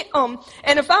to him.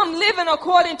 And if I'm living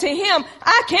according to him,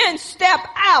 I can step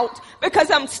out because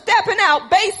I'm stepping out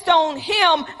based on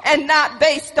him and not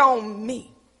based on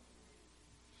me.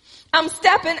 I'm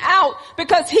stepping out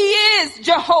because he is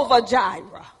Jehovah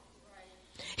Jireh.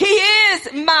 He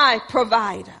is my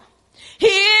provider. He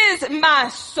is my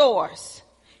source.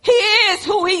 He is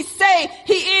who he say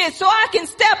he is. So I can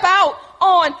step out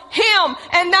on him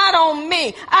and not on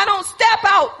me. I don't step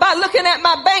out by looking at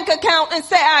my bank account and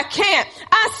say I can't.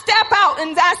 I step out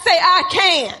and I say I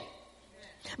can.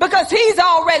 Because he's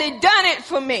already done it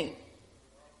for me.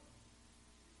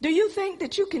 Do you think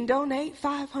that you can donate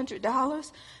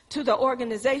 $500 to the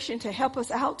organization to help us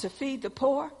out to feed the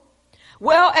poor?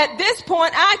 Well, at this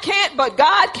point, I can't, but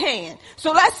God can.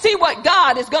 So let's see what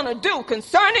God is going to do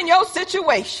concerning your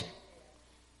situation.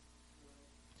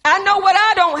 I know what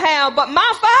I don't have, but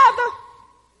my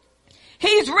Father,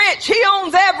 he's rich. He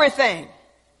owns everything.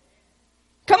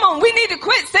 Come on, we need to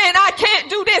quit saying I can't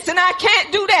do this and I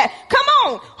can't do that. Come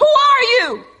on, who are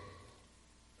you?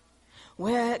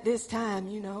 Well, at this time,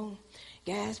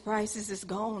 gas prices is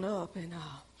gone up and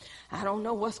I don't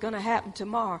know what's going to happen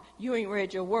tomorrow. You ain't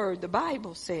read your word. The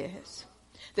Bible says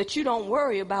that you don't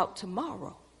worry about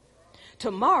tomorrow.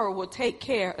 Tomorrow will take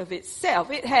care of itself.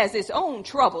 It has its own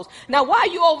troubles. Now, why are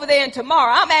you over there in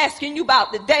tomorrow? I'm asking you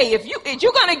about the day. If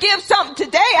you're going to give something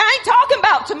today, I ain't talking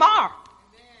about tomorrow.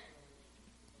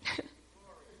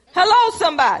 Hello,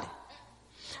 somebody.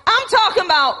 I'm talking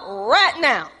about right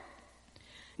now.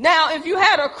 Now, if you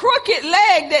had a crooked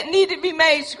leg that needed to be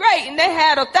made straight and they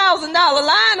had $1,000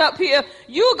 line up here,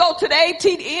 you go to the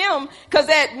ATM because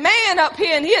that man up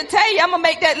here and he'll tell you, I'm going to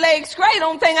make that leg straight.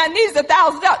 Only thing I need is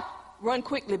 $1,000. Run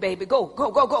quickly, baby. Go, go,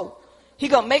 go, go. He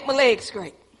going to make my leg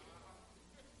straight.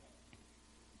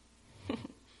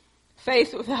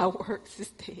 Faith without works is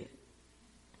dead.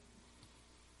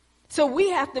 So we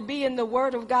have to be in the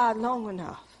Word of God long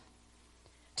enough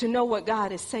to know what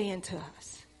God is saying to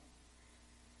us.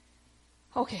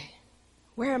 Okay,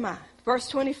 where am I? Verse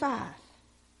 25.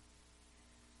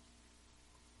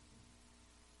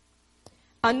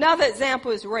 Another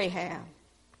example is Rahab,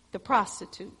 the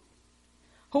prostitute,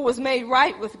 who was made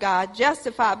right with God,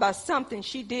 justified by something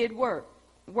she did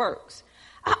works.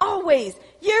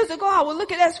 Years ago, I would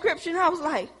look at that scripture and I was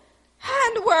like, how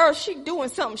in the world is she doing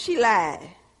something? She lied.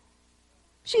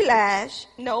 She lied.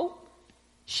 No,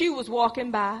 she was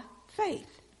walking by faith.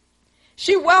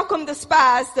 She welcomed the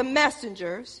spies, the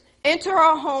messengers, enter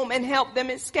her home and help them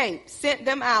escape, sent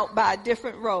them out by a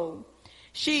different road.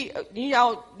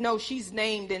 Y'all know she's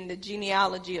named in the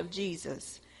genealogy of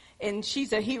Jesus, and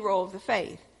she's a hero of the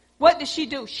faith. What did she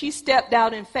do? She stepped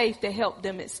out in faith to help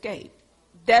them escape.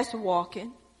 That's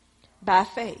walking by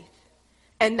faith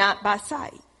and not by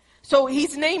sight. So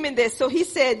he's naming this. So he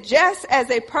said, just as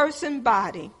a person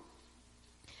body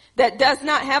that does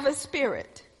not have a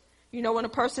spirit, you know when a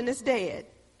person is dead,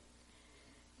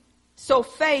 so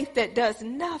faith that does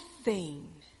nothing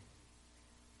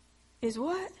is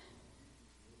what?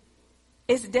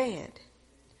 It's dead.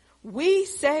 We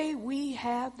say we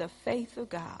have the faith of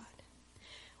God.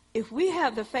 If we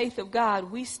have the faith of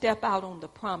God, we step out on the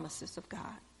promises of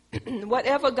God.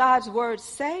 Whatever God's words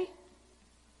say,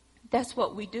 that's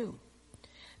what we do.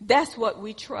 That's what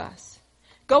we trust.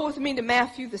 Go with me to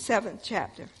Matthew, the 7th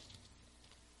chapter.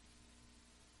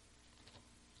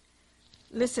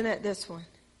 Listen at this one.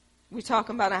 We're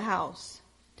talking about a house.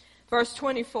 Verse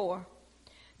 24.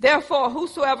 Therefore,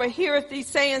 whosoever heareth these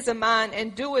sayings of mine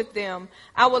and doeth them,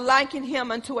 I will liken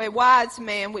him unto a wise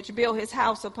man which built his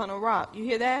house upon a rock. You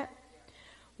hear that?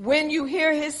 When you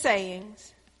hear his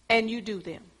sayings and you do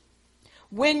them.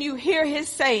 When you hear his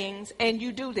sayings and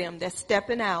you do them, that's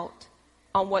stepping out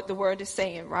on what the word is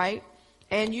saying, right?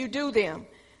 And you do them.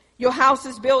 Your house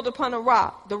is built upon a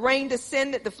rock. The rain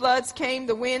descended, the floods came,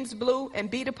 the winds blew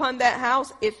and beat upon that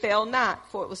house. It fell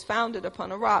not, for it was founded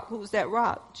upon a rock. Who's that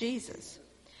rock? Jesus.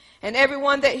 And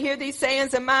everyone that hear these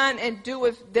sayings of mine and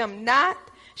doeth them not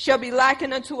shall be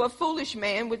likened unto a foolish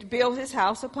man which built his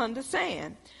house upon the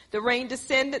sand. The rain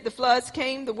descended, the floods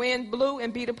came, the wind blew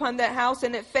and beat upon that house,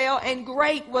 and it fell, and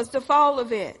great was the fall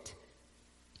of it.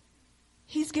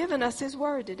 He's given us his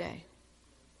word today.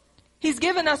 He's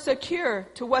given us a cure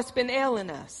to what's been ailing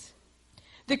us.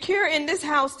 The cure in this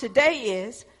house today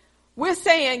is we're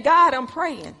saying, God, I'm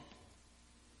praying.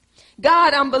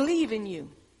 God, I'm believing you.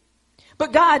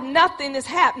 But God, nothing is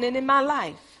happening in my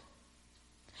life.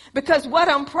 Because what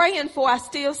I'm praying for, I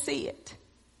still see it.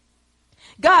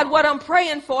 God, what I'm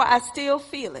praying for, I still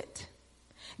feel it.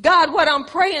 God, what I'm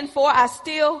praying for, I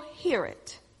still hear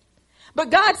it. But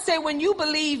God said, when you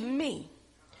believe me,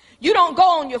 you don't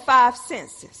go on your five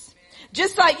senses.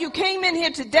 Just like you came in here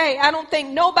today, I don't think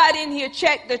nobody in here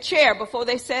checked the chair before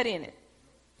they sat in it.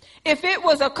 If it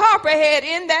was a copperhead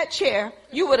in that chair,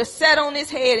 you would have sat on his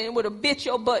head and it would have bit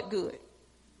your butt good.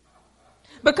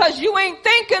 Because you ain't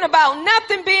thinking about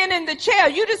nothing being in the chair.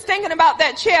 You're just thinking about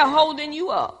that chair holding you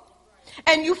up.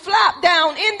 And you flop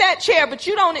down in that chair, but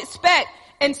you don't inspect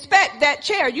that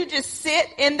chair. You just sit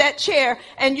in that chair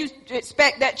and you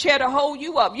expect that chair to hold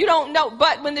you up. You don't know.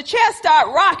 But when the chair start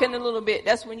rocking a little bit,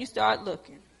 that's when you start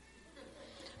looking.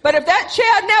 But if that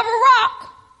chair never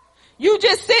rock, you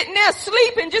just sitting there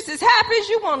sleeping just as happy as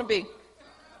you want to be.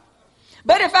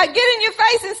 But if I get in your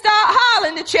face and start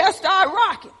hollering, the chair start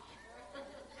rocking.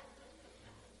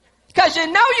 Because you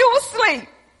know you were asleep.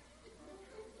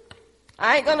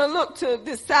 I ain't going to look to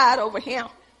this side over here.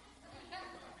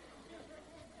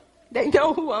 They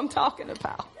know who I'm talking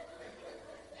about.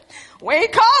 We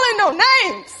ain't calling no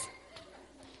names.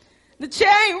 The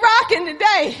chair ain't rocking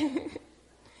today.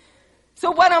 So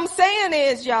what I'm saying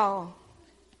is, y'all,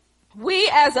 we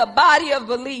as a body of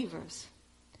believers,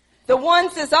 the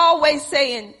ones that's always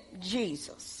saying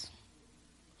Jesus,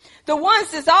 the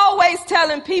ones that's always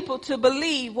telling people to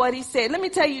believe what he said. Let me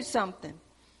tell you something.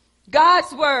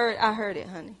 God's word, I heard it,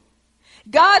 honey.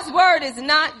 God's word is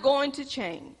not going to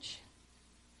change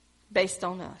based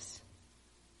on us.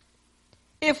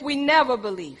 If we never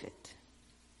believe it,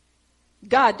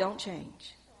 God don't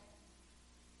change.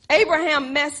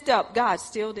 Abraham messed up. God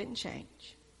still didn't change.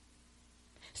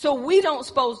 So we don't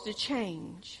supposed to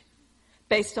change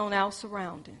based on our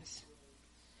surroundings.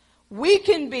 We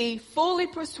can be fully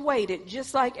persuaded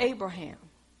just like Abraham.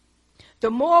 The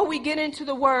more we get into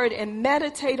the word and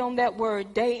meditate on that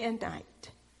word day and night,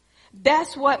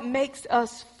 that's what makes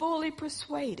us fully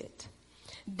persuaded.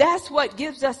 That's what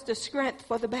gives us the strength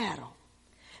for the battle.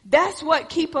 That's what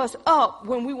keeps us up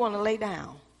when we want to lay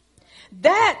down.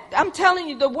 That, I'm telling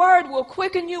you, the word will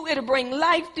quicken you. It'll bring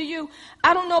life to you.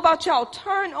 I don't know about y'all.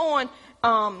 Turn on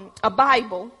a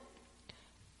Bible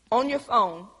on your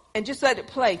phone and just let it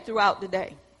play throughout the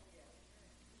day.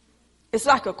 It's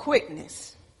like a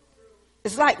quickness.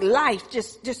 It's like life,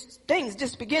 just things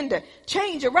just begin to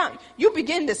change around. You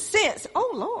begin to sense,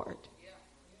 oh Lord,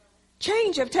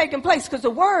 change have taken place because the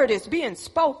word is being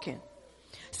spoken.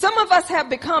 Some of us have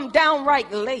become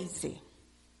downright lazy.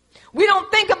 We don't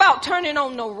think about turning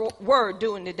on no word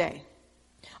during the day.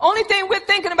 Only thing we're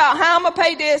thinking about, how I'm going to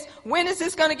pay this, when is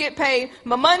this going to get paid,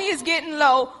 my money is getting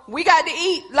low, we got to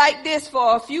eat like this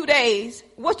for a few days.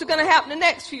 What's going to happen the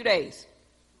next few days?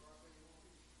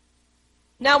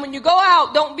 Now, when you go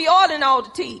out, don't be ordering all the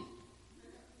tea.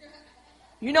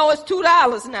 You know it's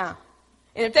 $2 now.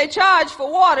 And if they charge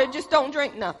for water, just don't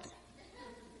drink nothing.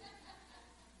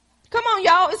 Come on,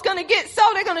 y'all. It's going to get so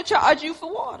they're going to charge you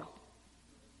for water.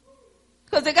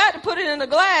 Because they got to put it in a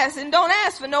glass, and don't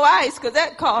ask for no ice because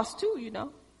that costs too, you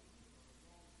know.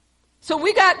 So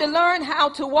we got to learn how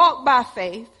to walk by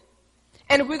faith.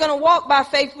 And if we're going to walk by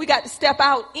faith, we got to step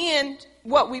out in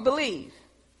what we believe.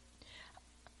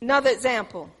 Another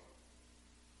example.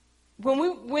 When we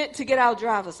went to get our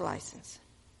driver's license,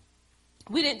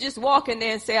 we didn't just walk in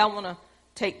there and say, I want to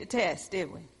take the test,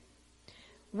 did we?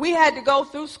 We had to go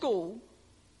through school.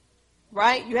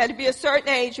 Right? You had to be a certain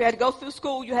age. You had to go through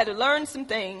school. You had to learn some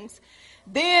things.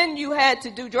 Then you had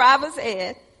to do driver's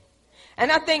ed.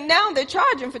 And I think now they're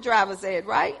charging for driver's ed,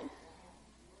 right?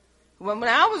 When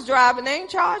I was driving, they ain't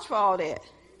charged for all that.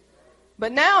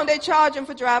 But now they're charging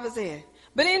for driver's ed.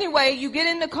 But anyway, you get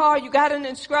in the car, you got an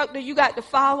instructor, you got to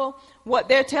follow what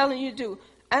they're telling you to do.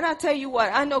 And I tell you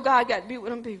what, I know God got to be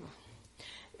with them people.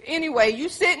 Anyway, you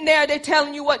sitting there, they're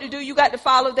telling you what to do. You got to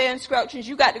follow their instructions.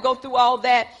 You got to go through all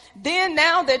that. Then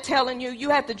now they're telling you,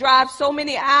 you have to drive so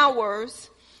many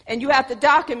hours and you have to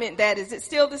document that. Is it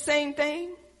still the same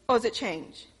thing or has it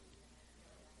changed?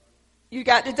 You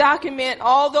got to document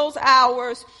all those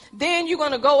hours. Then you're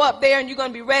going to go up there and you're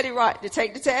going to be ready, right, to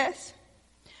take the test.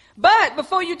 But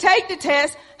before you take the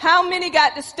test, how many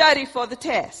got to study for the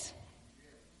test?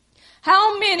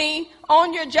 How many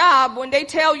on your job, when they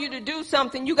tell you to do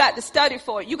something, you got to study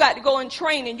for it? You got to go in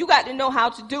training. You got to know how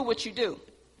to do what you do.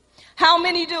 How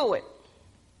many do it?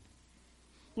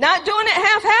 Not doing it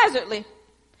haphazardly.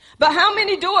 But how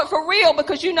many do it for real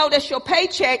because you know that's your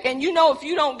paycheck, and you know if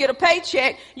you don't get a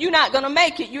paycheck, you're not going to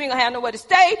make it. You ain't going to have nowhere to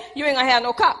stay. You ain't going to have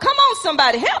no car. Come on,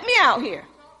 somebody. Help me out here.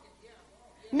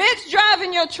 Mitch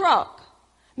driving your truck.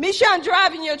 Mishan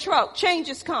driving your truck.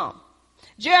 Changes come.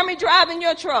 Jeremy driving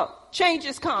your truck.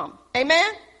 Changes come.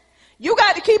 Amen? You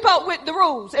got to keep up with the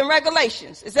rules and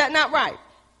regulations. Is that not right?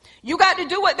 You got to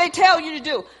do what they tell you to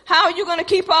do. How are you going to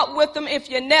keep up with them if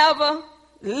you never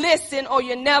listen or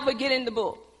you never get in the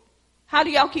book? How do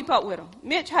y'all keep up with them?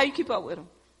 Mitch, how you keep up with them?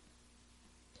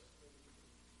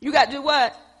 You got to do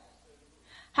what?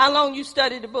 How long you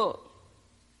study the book?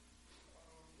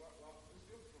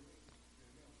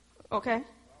 Okay.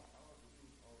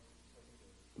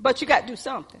 But you got to do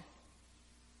something.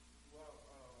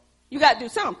 You got to do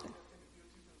something.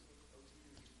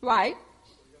 Right.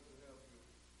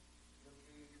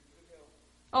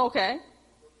 Okay.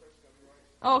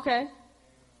 Okay.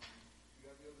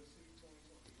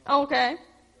 Okay.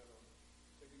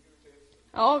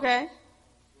 Okay.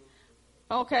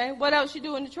 Okay. What else you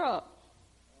do in the truck?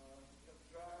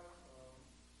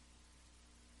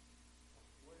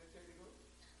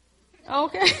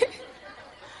 Okay.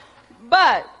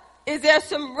 But is there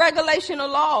some regulation or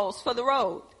laws for the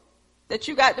road that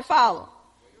you got to follow?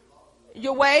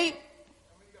 Your weight?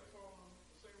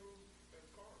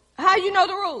 How you know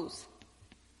the rules?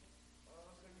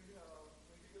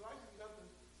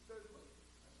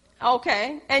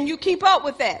 Okay. And you keep up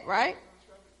with that, right?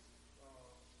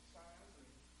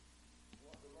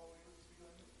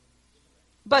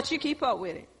 But you keep up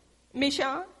with it.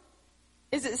 Mishan?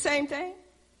 Is it the same thing?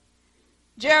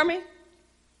 Jeremy?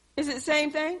 Is it the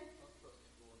same thing?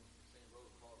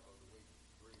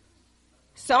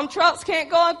 Some trucks can't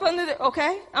go up under the,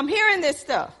 okay? I'm hearing this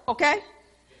stuff, okay?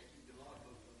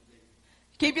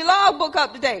 Keep your logbook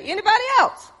up to date. Anybody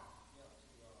else?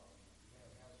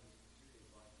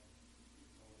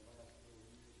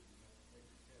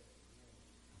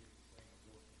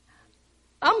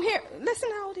 I'm here. Listen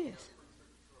to all this.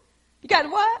 You got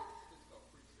what?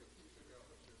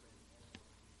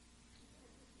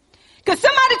 Could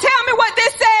somebody tell me what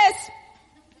this says?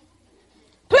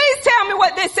 Please tell me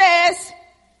what this says.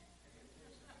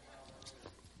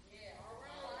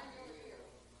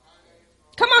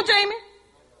 Come on, Jamie.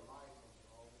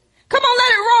 Come on,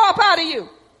 let it roar up out of you.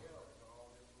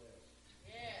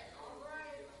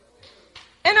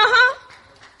 And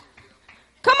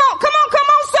Come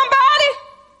on, somebody.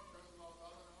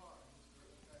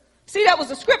 See, that was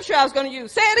the scripture I was going to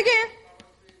use. Say it again.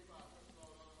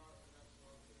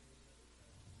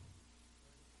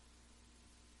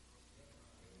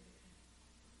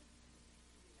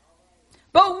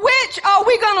 But which are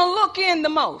we going to look in the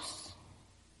most?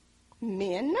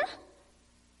 Men?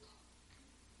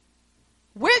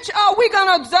 Which are we going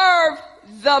to observe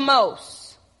the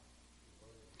most?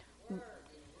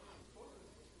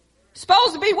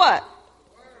 Supposed to be what?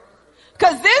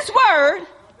 Because this word,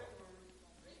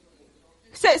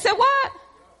 say what?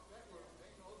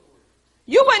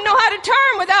 You wouldn't know how to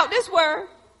turn without this word.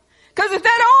 Because if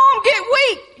that arm get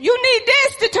weak, you need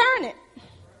this to turn it.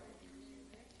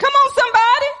 Come on,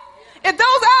 somebody. If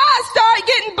those eyes start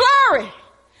getting blurry,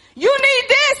 you need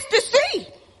this to see.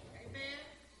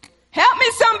 Help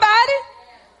me, somebody.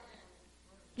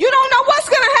 You don't know what's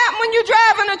going to happen when you're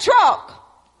driving a truck.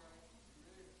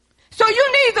 So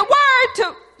you need the word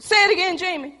to, say it again,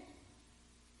 Jamie.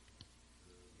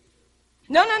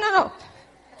 No.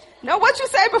 No, what you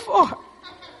say before.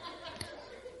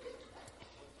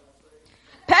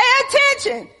 Pay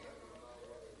attention.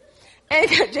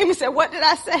 And Jamie said, what did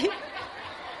I say?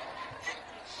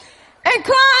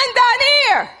 Incline thine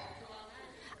ear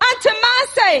unto my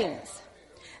sayings.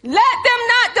 Let them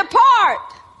not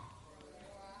depart.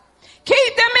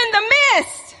 Keep them in the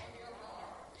midst.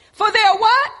 For they are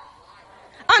what?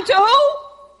 Unto who?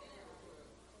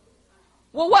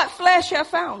 Well, what flesh have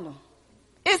found them?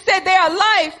 It said they are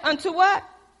life unto what?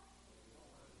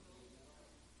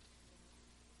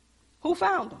 Who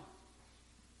found them?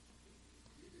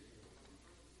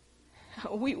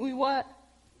 We what?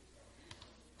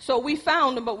 So we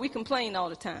found them, but we complain all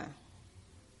the time.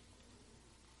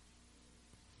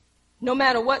 No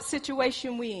matter what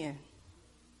situation we're in,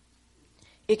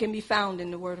 it can be found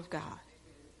in the Word of God.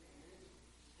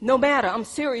 No matter, I'm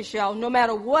serious, y'all, no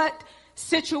matter what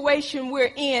situation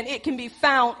we're in, it can be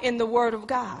found in the Word of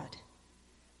God.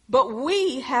 But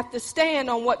we have to stand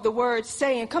on what the Word's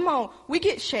saying. Come on, we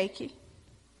get shaky.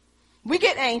 We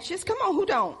get anxious. Come on, who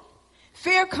don't?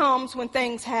 Fear comes when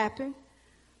things happen.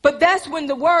 But that's when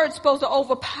the Word's supposed to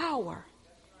overpower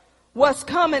what's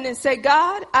coming and say,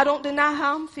 God, I don't deny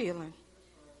how I'm feeling,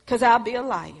 because I'll be a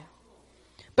liar.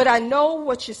 But I know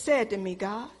what you said to me,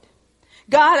 God.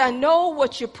 God, I know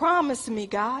what you promised me,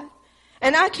 God.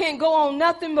 And I can't go on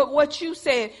nothing but what you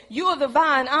said. You are the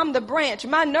vine, I'm the branch.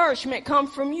 My nourishment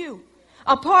comes from you.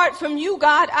 Apart from you,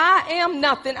 God, I am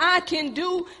nothing. I can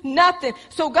do nothing.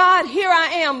 So, God, here I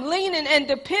am leaning and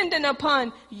depending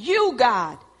upon you,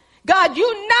 God. God,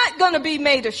 you're not going to be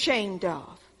made ashamed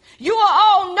of. You are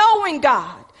all-knowing,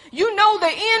 God. You know the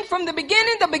end from the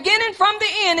beginning from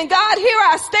the end. And God, here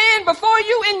I stand before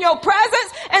you in your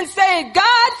presence and say,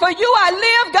 God, for you I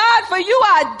live. God, for you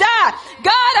I die.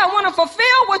 God, I want to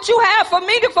fulfill what you have for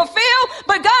me to fulfill.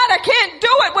 But God, I can't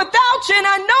do it without you. And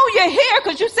I know you're here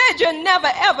because you said you'll never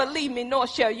ever leave me, nor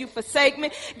shall you forsake me.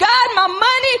 God, my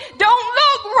money don't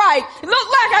look right. Look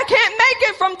like I can't make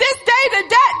it from this day to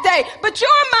that day. But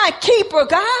you're my keeper,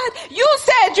 God. You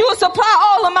said you will supply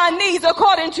all of my needs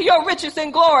according to your riches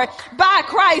and glory by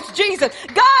Christ Jesus.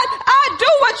 God, I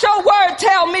do what your word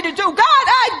tell me to do. God,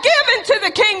 I give into the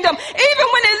kingdom even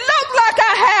when it looks like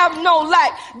I have no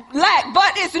lack,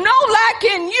 but it's no lack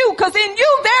in you, because in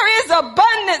you there is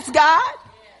abundance, God.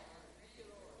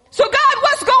 So God,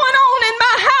 what's going on in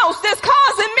my house that's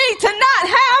causing me to not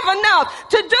have enough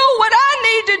to do what I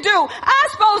need to do? I'm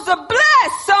supposed to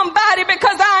bless somebody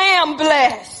because I am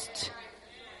blessed.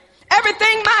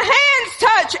 Everything my hands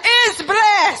touch is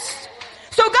blessed.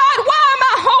 So God, why am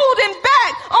I holding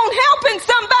back on helping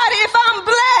somebody if I'm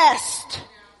blessed?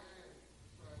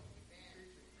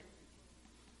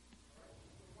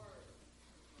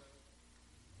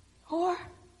 Or,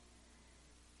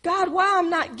 God, why I'm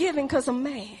not giving because I'm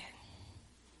mad?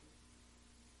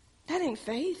 That ain't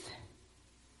faith.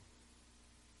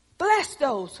 Bless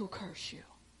those who curse you.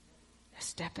 That's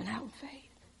stepping out in faith.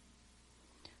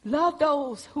 Love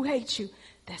those who hate you.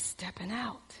 That's stepping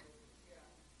out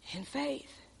in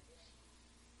faith.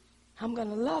 I'm going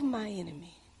to love my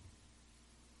enemy.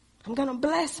 I'm going to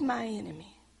bless my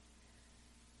enemy.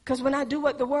 Because when I do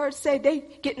what the word say, they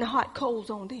getting the hot coals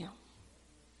on them.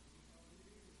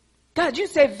 God, you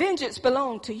said vengeance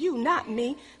belong to you, not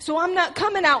me. So I'm not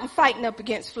coming out and fighting up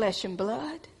against flesh and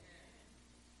blood.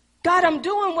 God, I'm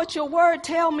doing what your word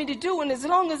tell me to do. And as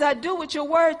long as I do what your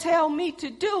word tell me to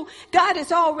do, God,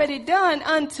 it's already done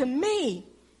unto me.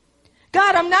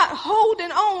 God, I'm not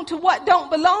holding on to what don't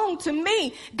belong to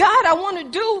me. God, I want to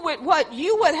do with what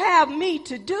you would have me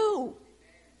to do.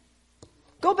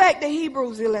 Go back to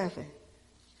Hebrews 11.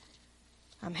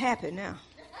 I'm happy now.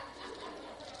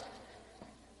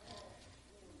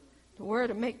 The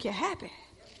word will make you happy.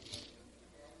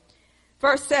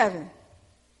 Verse 7.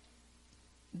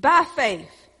 By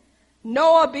faith,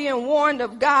 Noah being warned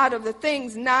of God of the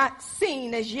things not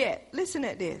seen as yet. Listen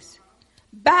at this.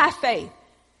 By faith.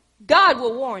 God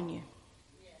will warn you.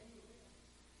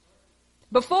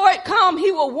 Before it come,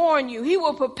 he will warn you. He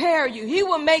will prepare you. He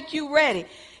will make you ready.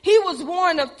 He was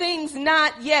warned of things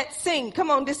not yet seen.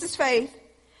 Come on, this is faith.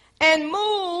 and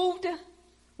moved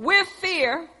with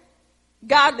fear,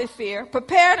 godly fear,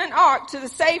 prepared an ark to the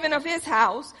saving of his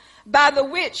house, by the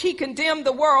which he condemned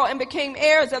the world and became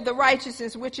heirs of the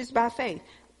righteousness which is by faith.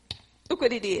 Look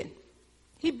what he did.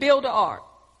 He built an ark.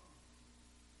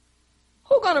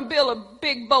 Who gonna build a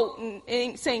big boat and it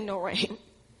ain't seen no rain?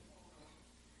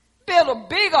 Build a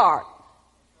big ark.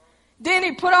 Then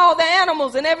he put all the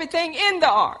animals and everything in the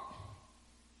ark.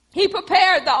 He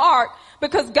prepared the ark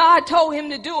because God told him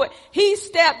to do it. He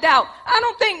stepped out. I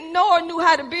don't think Noah knew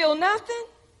how to build nothing.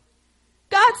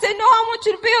 God said, no, I want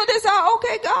you to build this ark.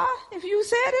 Okay, God, if you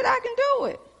said it, I can do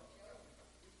it.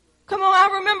 Come on,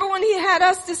 I remember when he had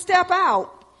us to step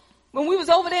out. When we was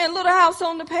over there in Little House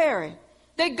on the Prairie.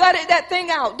 They gutted that thing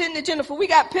out, didn't they, Jennifer? We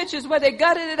got pictures where they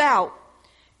gutted it out.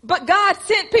 But God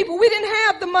sent people. We didn't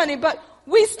have the money, but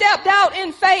we stepped out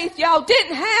in faith. Y'all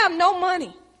didn't have no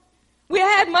money. We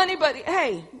had money, but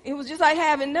hey, it was just like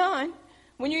having none.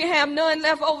 When you have none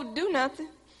left over to do nothing.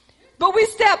 But we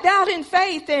stepped out in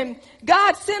faith, and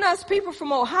God sent us people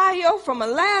from Ohio, from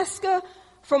Alaska,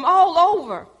 from all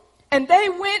over. And they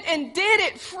went and did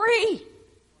it free.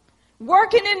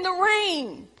 Working in the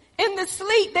rain, in the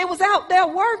sleet. They was out there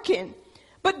working.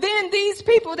 But then these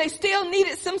people, they still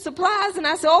needed some supplies. And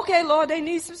I said, okay, Lord, they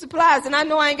need some supplies. And I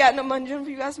know I ain't got no money.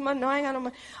 Jennifer, you got some money? No, I ain't got no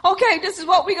money. Okay, this is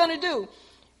what we're going to do.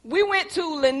 We went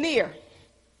to Lanier.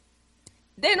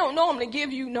 They don't normally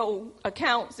give you no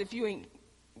accounts if you ain't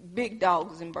big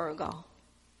dogs in Burgaw.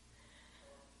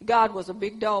 God was a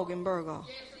big dog in Burgaw.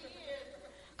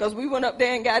 Because we went up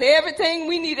there and got everything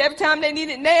we needed. Every time they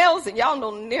needed nails, and y'all know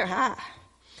Lanier high.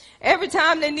 Every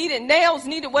time they needed nails,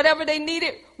 needed whatever they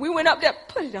needed, we went up there,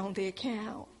 put it on the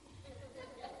account.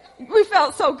 We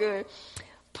felt so good.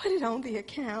 Put it on the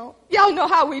account. Y'all know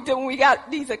how we do when we got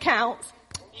these accounts.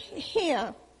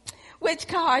 Here, which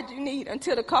card you need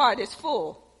until the card is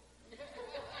full.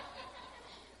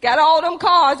 Got all them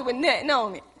cards with nothing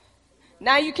on it.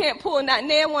 Now you can't pull not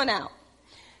near one out.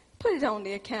 Put it on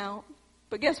the account.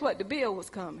 But guess what? The bill was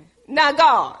coming. Now,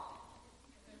 God,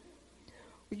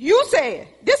 you said,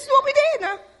 this is what we did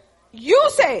now. You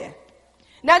said,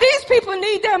 now these people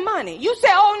need their money. You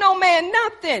said, oh no man,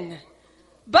 nothing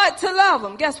but to love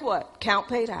them. Guess what? Count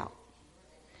paid out.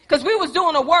 Because we was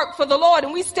doing a work for the Lord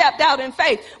and we stepped out in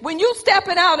faith. When you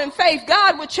stepping out in faith,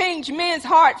 God will change men's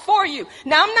heart for you.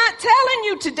 Now, I'm not telling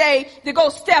you today to go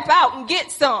step out and get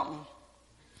something.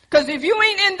 Because if you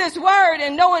ain't in this word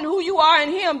and knowing who you are in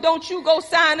him, don't you go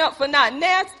sign up for not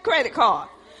next credit card.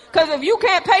 Because if you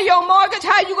can't pay your mortgage,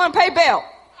 how you going to pay bail?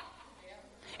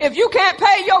 If you can't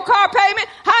pay your car payment,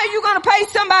 how are you going to pay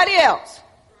somebody else?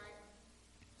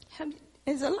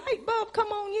 Is a light bulb come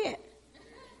on yet?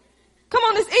 Come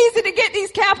on, it's easy to get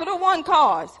these Capital One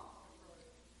cars.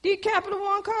 These Capital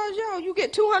One cars, y'all, you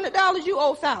get $200, you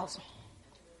owe $1,000.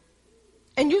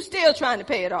 And you still trying to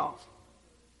pay it off.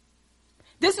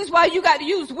 This is why you got to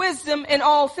use wisdom in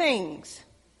all things.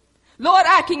 Lord,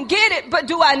 I can get it, but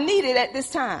do I need it at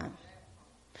this time?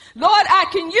 Lord, I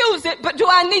can use it, but do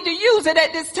I need to use it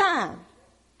at this time?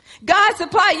 God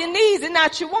supply your needs and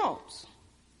not your wants.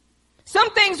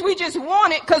 Some things we just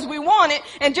want it because we want it,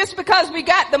 and just because we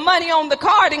got the money on the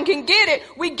card and can get it,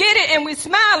 we get it and we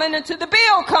smiling until the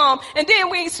bill come, and then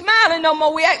we ain't smiling no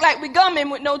more. We act like we gumming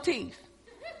with no teeth.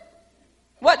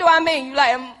 What do I mean? You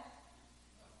like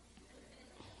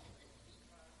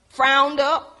frowned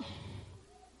up.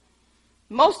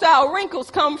 Most of our wrinkles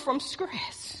come from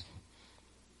stress.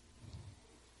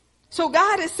 So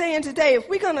God is saying today, if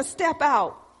we're going to step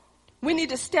out, we need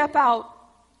to step out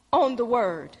on the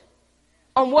word,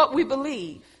 on what we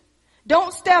believe.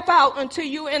 Don't step out until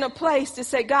you're in a place to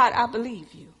say, God, I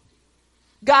believe you.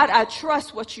 God, I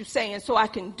trust what you're saying so I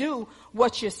can do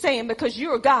what you're saying because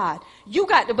you're God. You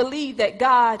got to believe that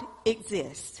God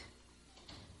exists.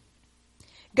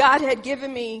 God had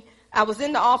given me, I was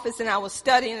in the office and I was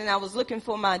studying and I was looking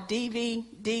for my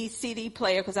DVD CD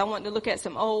player because I wanted to look at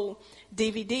some old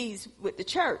DVDs with the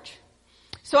church.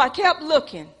 So I kept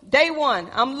looking. Day one,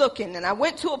 I'm looking, and I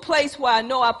went to a place where I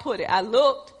know I put it. I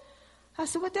looked. I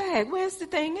said, what the heck? Where's the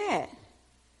thing at?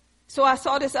 So I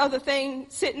saw this other thing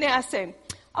sitting there. I said,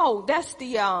 oh, that's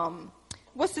the,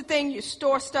 what's the thing you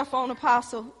store stuff on,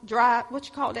 Apostle? Drive, what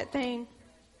you call that thing?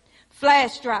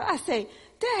 Flash drive. I say,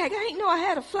 dang, I ain't know I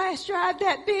had a flash drive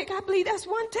that big. I believe that's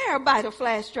 1 terabyte of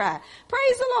flash drive.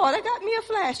 Praise the Lord, I got me a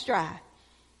flash drive.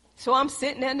 So I'm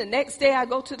sitting there, and the next day I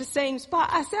go to the same spot.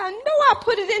 I said, I know I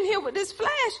put it in here with this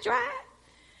flash drive.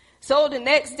 So the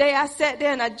next day I sat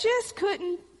there, and I just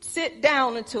couldn't sit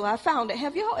down until I found it.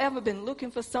 Have y'all ever been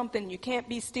looking for something you can't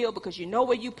be still because you know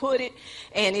where you put it,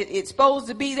 and it's supposed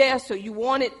to be there, so you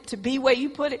want it to be where you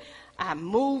put it? I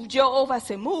moved Joe over. I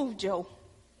said, move, Joe.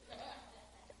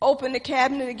 Open the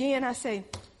cabinet again. I say,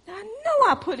 I know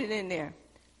I put it in there.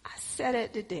 I sat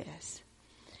at the desk.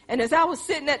 And as I was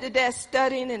sitting at the desk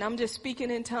studying and I'm just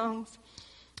speaking in tongues,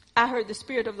 I heard the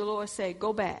Spirit of the Lord say,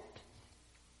 go back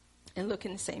and look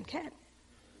in the same cabinet.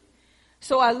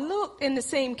 So I looked in the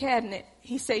same cabinet.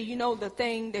 He said, you know the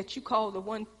thing that you call the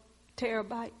 1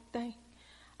 terabyte thing?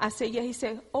 I said, yeah. He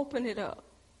said, open it up.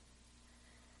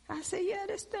 I said, yeah,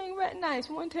 this thing right nice,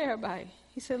 1 terabyte.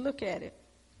 He said, look at it.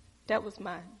 That was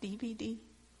my DVD,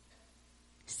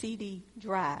 CD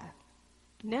drive.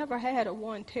 Never had a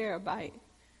 1 terabyte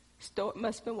store. It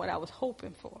must have been what I was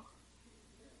hoping for.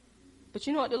 But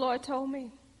you know what the Lord told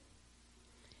me?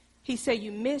 He said,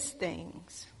 you miss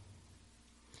things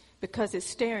because it's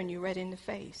staring you right in the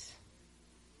face.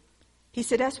 He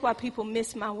said, that's why people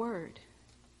miss my word.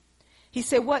 He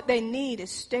said, what they need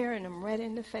is staring them right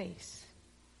in the face.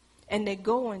 And they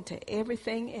go into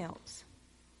everything else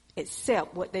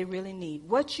except what they really need.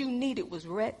 What you needed was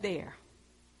right there.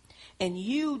 And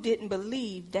you didn't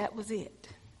believe that was it.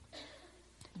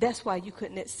 That's why you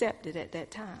couldn't accept it at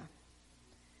that time.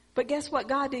 But guess what?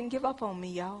 God didn't give up on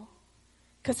me, y'all.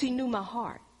 Because he knew my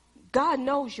heart. God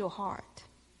knows your heart.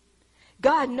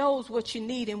 God knows what you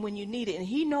need and when you need it. And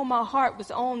he knew my heart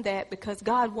was on that because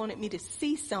God wanted me to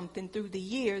see something through the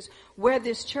years where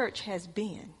this church has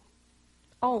been.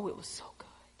 Oh, it was so good.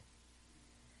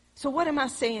 So what am I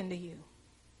saying to you?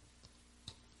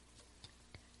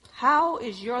 How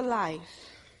is your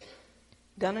life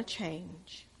going to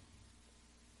change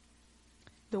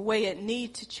the way it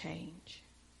needs to change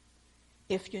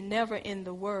if you're never in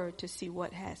the Word to see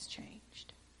what has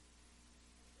changed?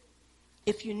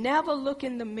 If you never look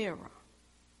in the mirror,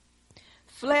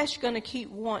 flesh going to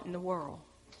keep wanting the world.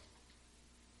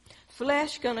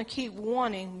 Flesh going to keep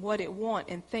wanting what it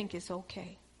wants and think it's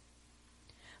okay.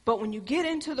 But when you get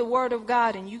into the Word of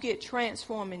God and you get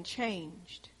transformed and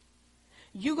changed,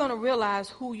 you're going to realize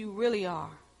who you really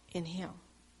are in him.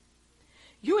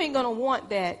 You ain't going to want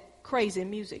that crazy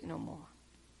music no more.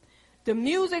 The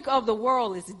music of the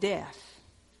world is death.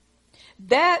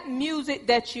 That music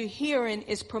that you're hearing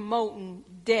is promoting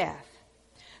death.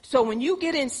 So when you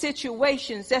get in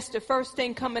situations, that's the first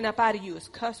thing coming up out of you is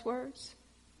cuss words.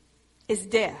 It's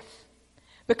death.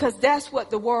 Because that's what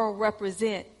the world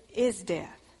represents, is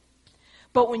death.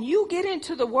 But when you get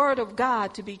into the Word of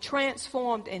God to be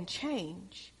transformed and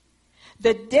changed,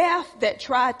 the death that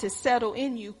tried to settle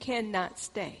in you cannot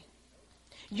stay.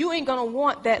 You ain't going to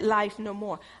want that life no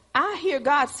more. I hear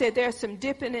God say there's some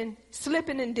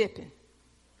slipping and dipping.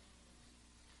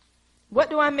 What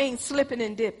do I mean slipping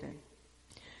and dipping?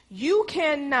 You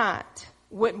cannot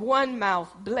with one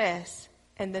mouth bless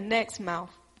and the next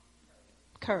mouth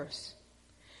curse.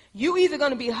 You either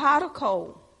going to be hot or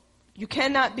cold. You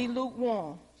cannot be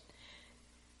lukewarm.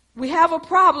 We have a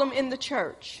problem in the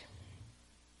church.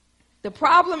 The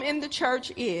problem in the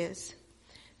church is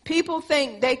people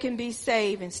think they can be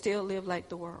saved and still live like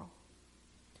the world.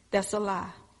 That's a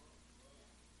lie.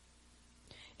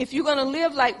 If you're going to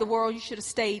live like the world, you should have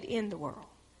stayed in the world.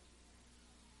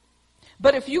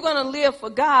 But if you're going to live for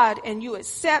God and you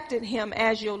accepted him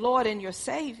as your Lord and your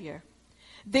Savior,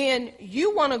 then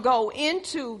you want to go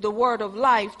into the Word of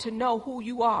life to know who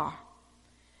you are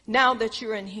now that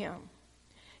you're in him.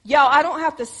 Y'all, I don't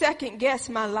have to second guess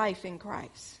my life in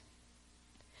Christ.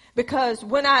 Because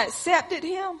when I accepted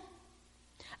him,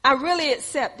 I really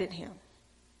accepted him.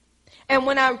 And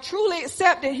when I truly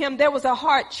accepted him, there was a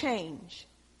heart change.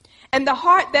 And the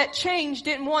heart that changed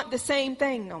didn't want the same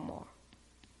thing no more.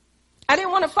 I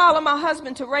didn't want to follow my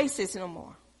husband to races no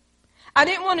more. I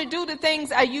didn't want to do the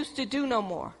things I used to do no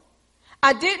more.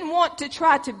 I didn't want to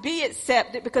try to be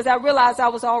accepted because I realized I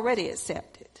was already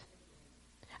accepted.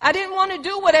 I didn't want to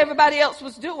do what everybody else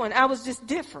was doing. I was just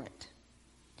different.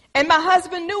 And my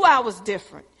husband knew I was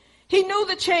different. He knew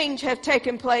the change had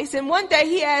taken place. And one day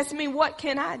he asked me, what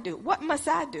can I do? What must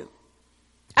I do?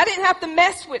 I didn't have to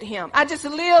mess with him. I just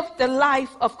lived the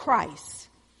life of Christ.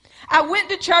 I went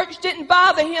to church, didn't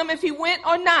bother him if he went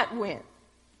or not went.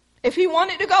 If he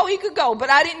wanted to go, he could go. But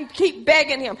I didn't keep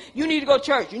begging him. You need to go to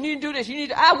church. You need to do this.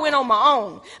 I went on my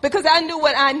own because I knew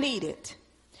what I needed.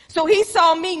 So he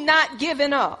saw me not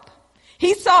giving up.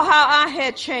 He saw how I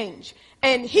had changed.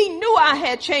 And he knew I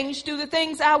had changed through the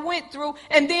things I went through.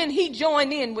 And then he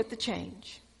joined in with the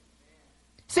change.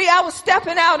 See, I was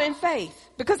stepping out in faith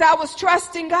because I was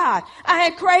trusting God. I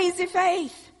had crazy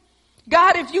faith.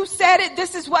 God, if you said it,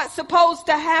 this is what's supposed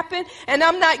to happen. And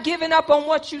I'm not giving up on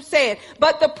what you said.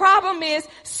 But the problem is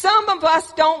some of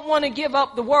us don't want to give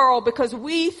up the world because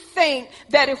we think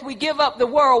that if we give up the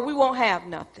world, we won't have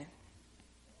nothing.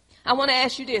 I want to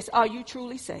ask you this. Are you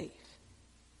truly saved?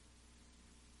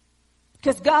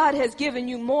 Because God has given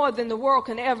you more than the world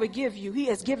can ever give you. He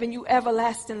has given you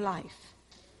everlasting life.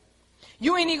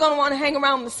 You ain't even going to want to hang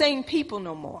around the same people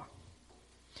no more.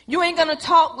 You ain't going to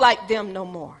talk like them no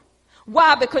more.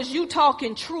 Why? Because you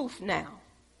talking truth now.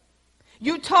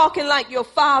 You talking like your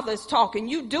father's talking.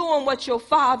 You doing what your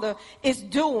father is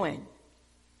doing.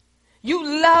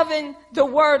 You loving the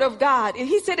word of God. And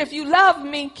he said, if you love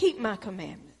me, keep my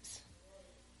commandments.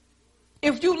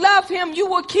 If you love him, you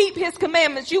will keep his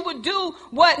commandments. You will do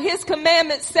what his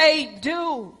commandments say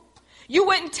do. You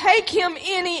wouldn't take him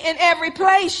any and every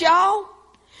place, y'all.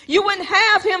 You wouldn't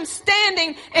have him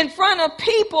standing in front of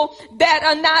people that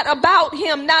are not about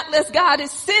him, not unless God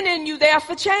is sending you there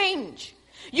for change.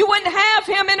 You wouldn't have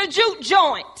him in a juke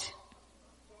joint.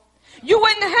 You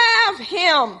wouldn't have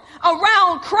him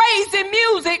around crazy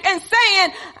music and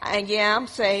saying, yeah, I'm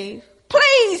saved.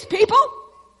 Please, people.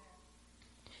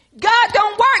 God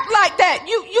don't work like that.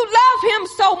 You love him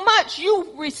so much,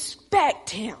 you respect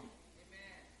him.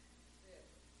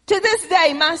 To this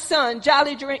day, my son,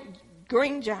 Jolly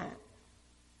Green Giant,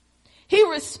 he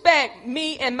respect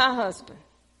me and my husband.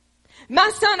 My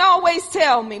son always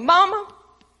tell me, Mama,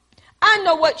 I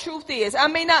know what truth is. I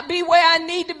may not be where I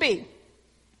need to be,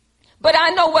 but I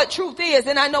know what truth is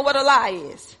and I know what a lie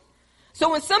is.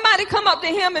 So when somebody come up to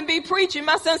him and be preaching,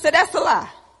 my son said, that's a lie.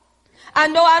 I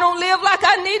know I don't live like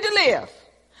I need to live,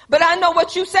 but I know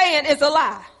what you're saying is a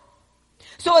lie.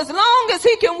 So as long as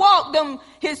he can walk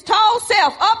his tall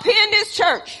self up here in this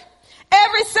church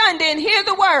every Sunday and hear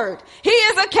the word, he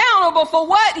is accountable for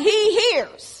what he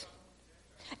hears.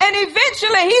 And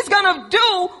eventually he's going to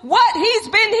do what he's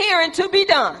been hearing to be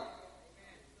done.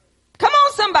 Come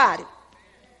on, somebody.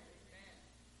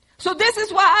 So this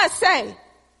is why I say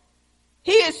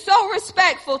he is so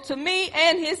respectful to me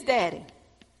and his daddy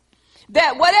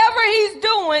that whatever he's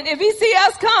doing, if he see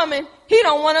us coming, he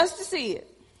don't want us to see it.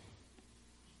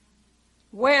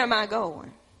 Where am I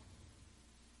going?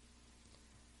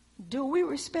 Do we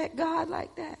respect God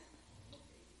like that?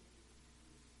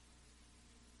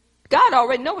 God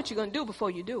already know what you're going to do before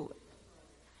you do it.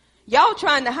 Y'all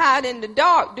trying to hide in the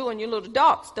dark doing your little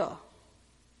dark stuff.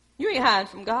 You ain't hiding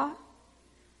from God.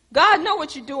 God know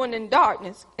what you're doing in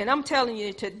darkness. And I'm telling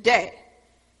you today,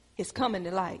 it's coming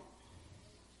to light.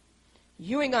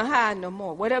 You ain't going to hide no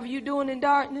more. Whatever you're doing in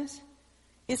darkness,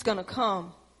 it's going to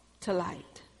come to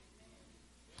light.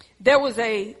 There was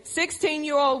a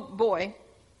 16-year-old boy.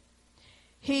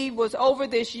 He was over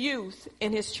this youth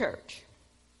in his church.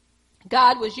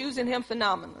 God was using him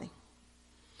phenomenally.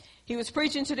 He was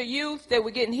preaching to the youth. They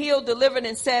were getting healed, delivered,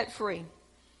 and set free.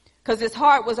 Because his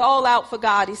heart was all out for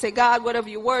God. He said, God, whatever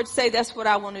your words say, that's what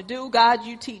I want to do. God,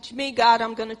 you teach me. God,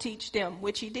 I'm going to teach them,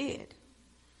 which he did.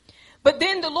 But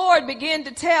then the Lord began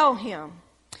to tell him.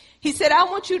 He said, I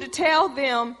want you to tell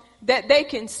them that they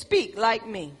can speak like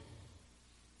me.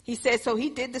 He said, so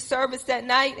he did the service that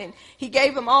night and he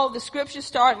gave them all the scriptures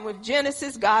starting with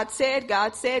Genesis. God said,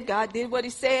 God did what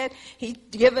he said. He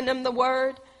given them the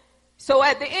word. So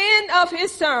at the end of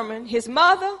his sermon, his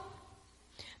mother,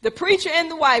 the preacher and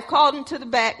the wife called him to the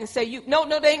back and said, no,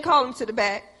 they didn't call him to the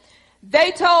back. They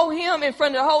told him in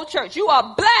front of the whole church, you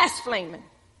are blaspheming.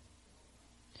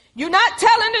 You're not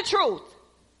telling the truth.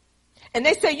 And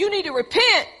they say you need to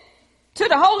repent to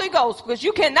the Holy Ghost because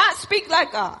you cannot speak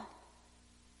like God.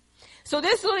 So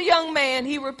this little young man,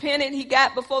 he repented. He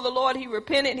got before the Lord. He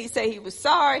repented. He said he was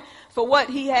sorry for what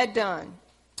he had done.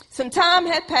 Some time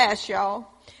had passed, y'all.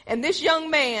 And this young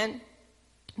man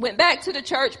went back to the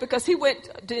church because he went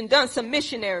and done some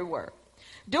missionary work.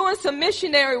 Doing some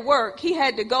missionary work, he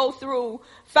had to go through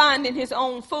finding his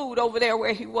own food over there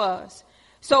where he was.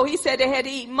 So he said they had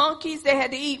to eat monkeys. They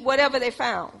had to eat whatever they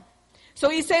found. So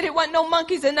he said there wasn't no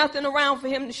monkeys or nothing around for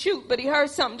him to shoot, but he heard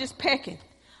something just pecking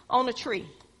on a tree.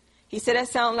 He said, that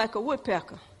sounded like a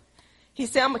woodpecker. He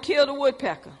said, I'm going to kill the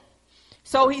woodpecker.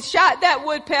 So he shot that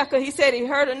woodpecker. He said he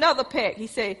heard another peck. He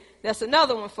said, that's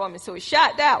another one for me. So he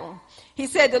shot that one. He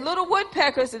said the little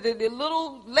woodpeckers, the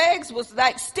little legs was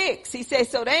like sticks. He said,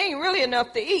 so they ain't really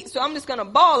enough to eat. So I'm just going to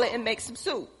boil it and make some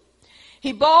soup.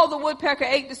 He boiled the woodpecker,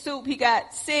 ate the soup. He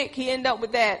got sick. He ended up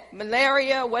with that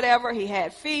malaria, whatever. He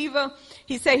had fever.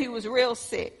 He said he was real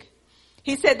sick.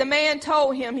 He said the man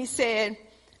told him, he said,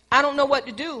 I don't know what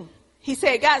to do. He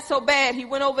said it got so bad, he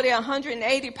went over there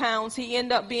 180 pounds. He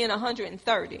ended up being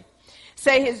 130.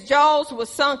 Say his jaws were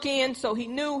sunk in, so he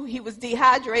knew he was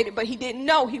dehydrated, but he didn't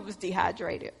know he was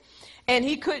dehydrated. And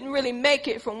he couldn't really make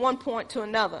it from one point to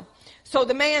another. So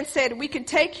the man said, we can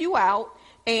take you out.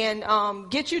 and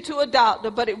get you to a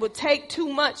doctor, but it would take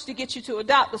too much to get you to a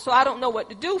doctor, so I don't know what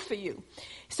to do for you.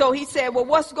 So he said, well,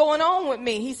 what's going on with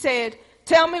me? He said,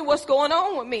 tell me what's going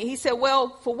on with me. He said,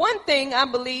 well, for one thing, I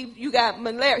believe you got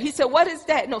malaria. He said, what is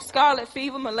that? No, scarlet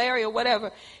fever, malaria,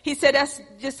 whatever. He said,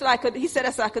 that's like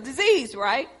a disease,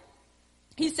 right?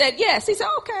 He said, yes. He said,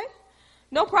 okay,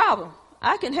 no problem.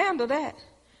 I can handle that.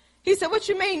 He said, what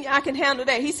you mean I can handle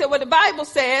that? He said, well, the Bible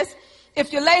says,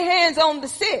 if you lay hands on the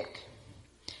sick,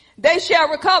 they shall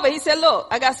recover. He said, look,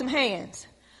 I got some hands.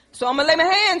 So I'm going to lay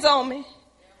my hands on me,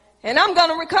 and I'm going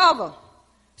to recover.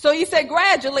 So he said,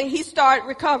 gradually, he started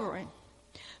recovering.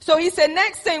 So he said,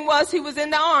 next thing was he was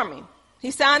in the army. He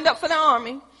signed up for the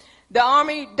army. The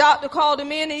army doctor called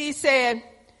him in, and he said,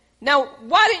 now,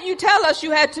 why didn't you tell us you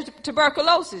had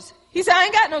tuberculosis? He said, I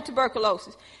ain't got no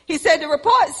tuberculosis. He said, the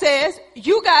report says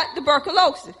you got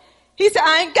tuberculosis. He said,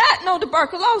 I ain't got no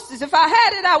tuberculosis. If I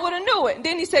had it, I would have knew it. And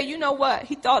then he said, you know what?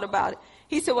 He thought about it.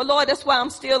 He said, well, Lord, that's why I'm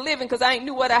still living, because I ain't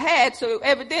knew what I had. So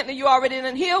evidently you already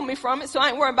done healed me from it, so I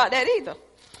ain't worried about that either.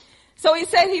 So he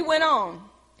said he went on.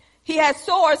 He had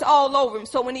sores all over him.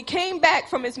 So when he came back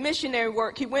from his missionary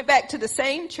work, he went back to the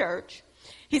same church.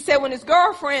 He said when his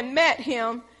girlfriend met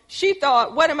him, she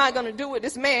thought, what am I going to do with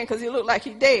this man? Because he looked like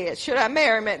he dead. Should I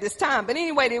marry him at this time? But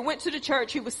anyway, they went to the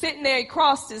church. He was sitting there. He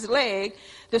crossed his leg.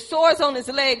 The sores on his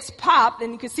legs popped,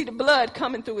 and you could see the blood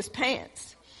coming through his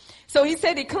pants. So he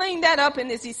said he cleaned that up,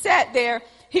 and as he sat there,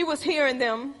 he was hearing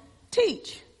them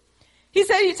teach. He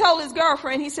said he told his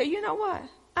girlfriend, he said, you know what?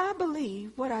 I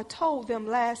believe what I told them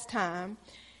last time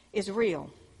is real.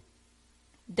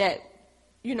 That,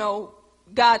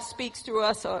 God speaks through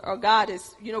us, or God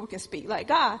is, we can speak like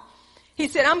God. He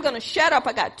said, I'm going to shut up.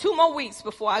 I got 2 more weeks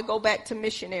before I go back to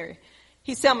missionary.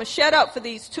 He said, I'm going to shut up for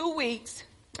these 2 weeks.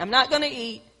 I'm not going to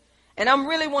eat. And I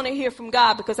really want to hear from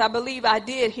God, because I believe I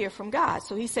did hear from God.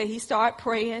 So he said he started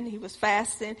praying. He was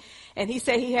fasting. And he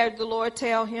said he heard the Lord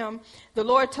tell him. The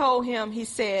Lord told him, he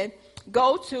said,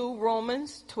 go to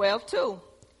Romans 12:2.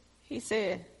 He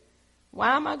said,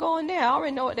 why am I going there? I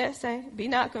already know what that says. Be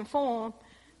not conformed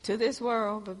to this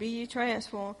world, but be ye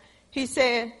transformed. He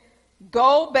said,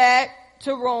 go back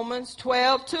to Romans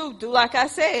 12:2. Do like I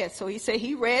said. So he said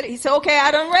he read it. He said, okay,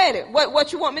 I done read it.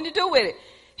 What you want me to do with it?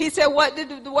 He said, what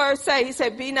did the word say? He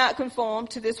said, be not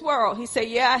conformed to this world. He said,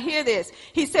 yeah, I hear this.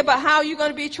 He said, but how are you going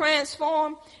to be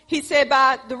transformed? He said,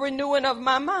 by the renewing of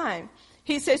my mind.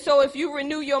 He said, so if you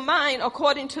renew your mind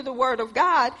according to the word of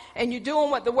God, and you're doing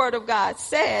what the word of God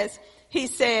says, he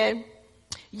said,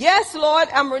 yes, Lord,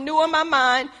 I'm renewing my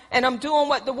mind, and I'm doing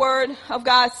what the word of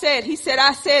God said. He said,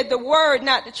 I said the word,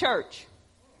 not the church.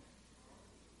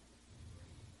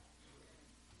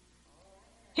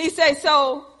 He said,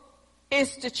 so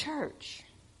it's the church.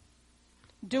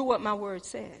 Do what my word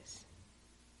says.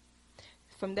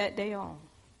 From that day on,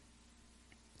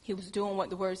 he was doing what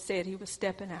the word said. He was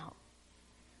stepping out.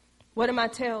 What am I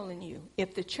telling you?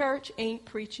 If the church ain't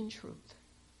preaching truth,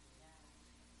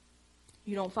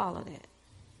 you don't follow that.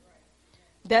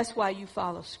 That's why you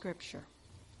follow Scripture.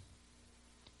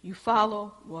 You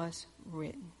follow what's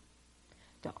written.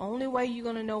 The only way you're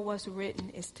going to know what's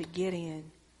written is to get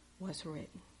in what's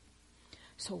written.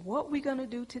 So what we're going to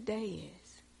do today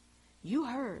is, you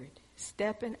heard,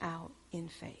 stepping out in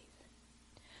faith.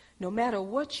 No matter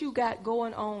what you got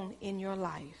going on in your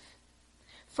life,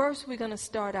 first we're going to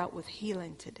start out with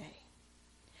healing today.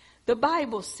 The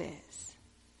Bible says,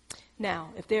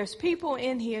 now, if there's people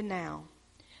in here now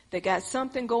that got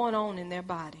something going on in their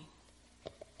body,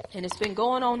 and it's been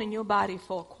going on in your body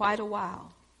for quite a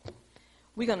while,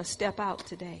 we're going to step out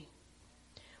today.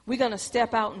 We're going to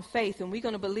step out in faith, and we're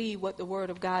going to believe what the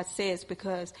word of God says,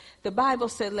 because the Bible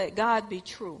said, let God be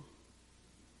true,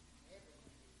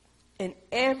 and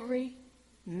every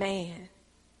man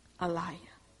a liar.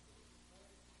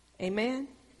 Amen?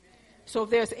 So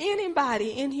if there's anybody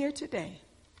in here today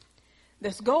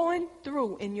that's going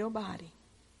through in your body,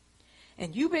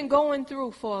 and you've been going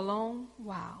through for a long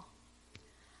while,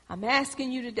 I'm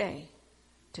asking you today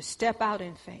to step out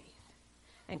in faith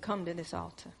and come to this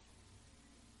altar.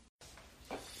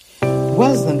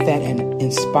 Wasn't that an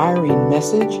inspiring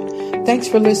message? Thanks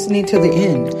for listening to the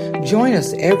end. Join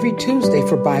us every Tuesday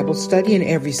for Bible study and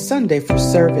every Sunday for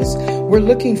service. We're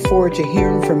looking forward to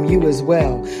hearing from you as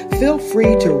well. Feel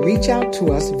free to reach out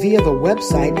to us via the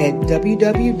website at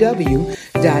www.mtdm.org.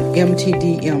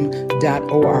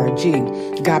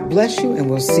 God bless you, and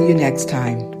we'll see you next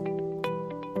time.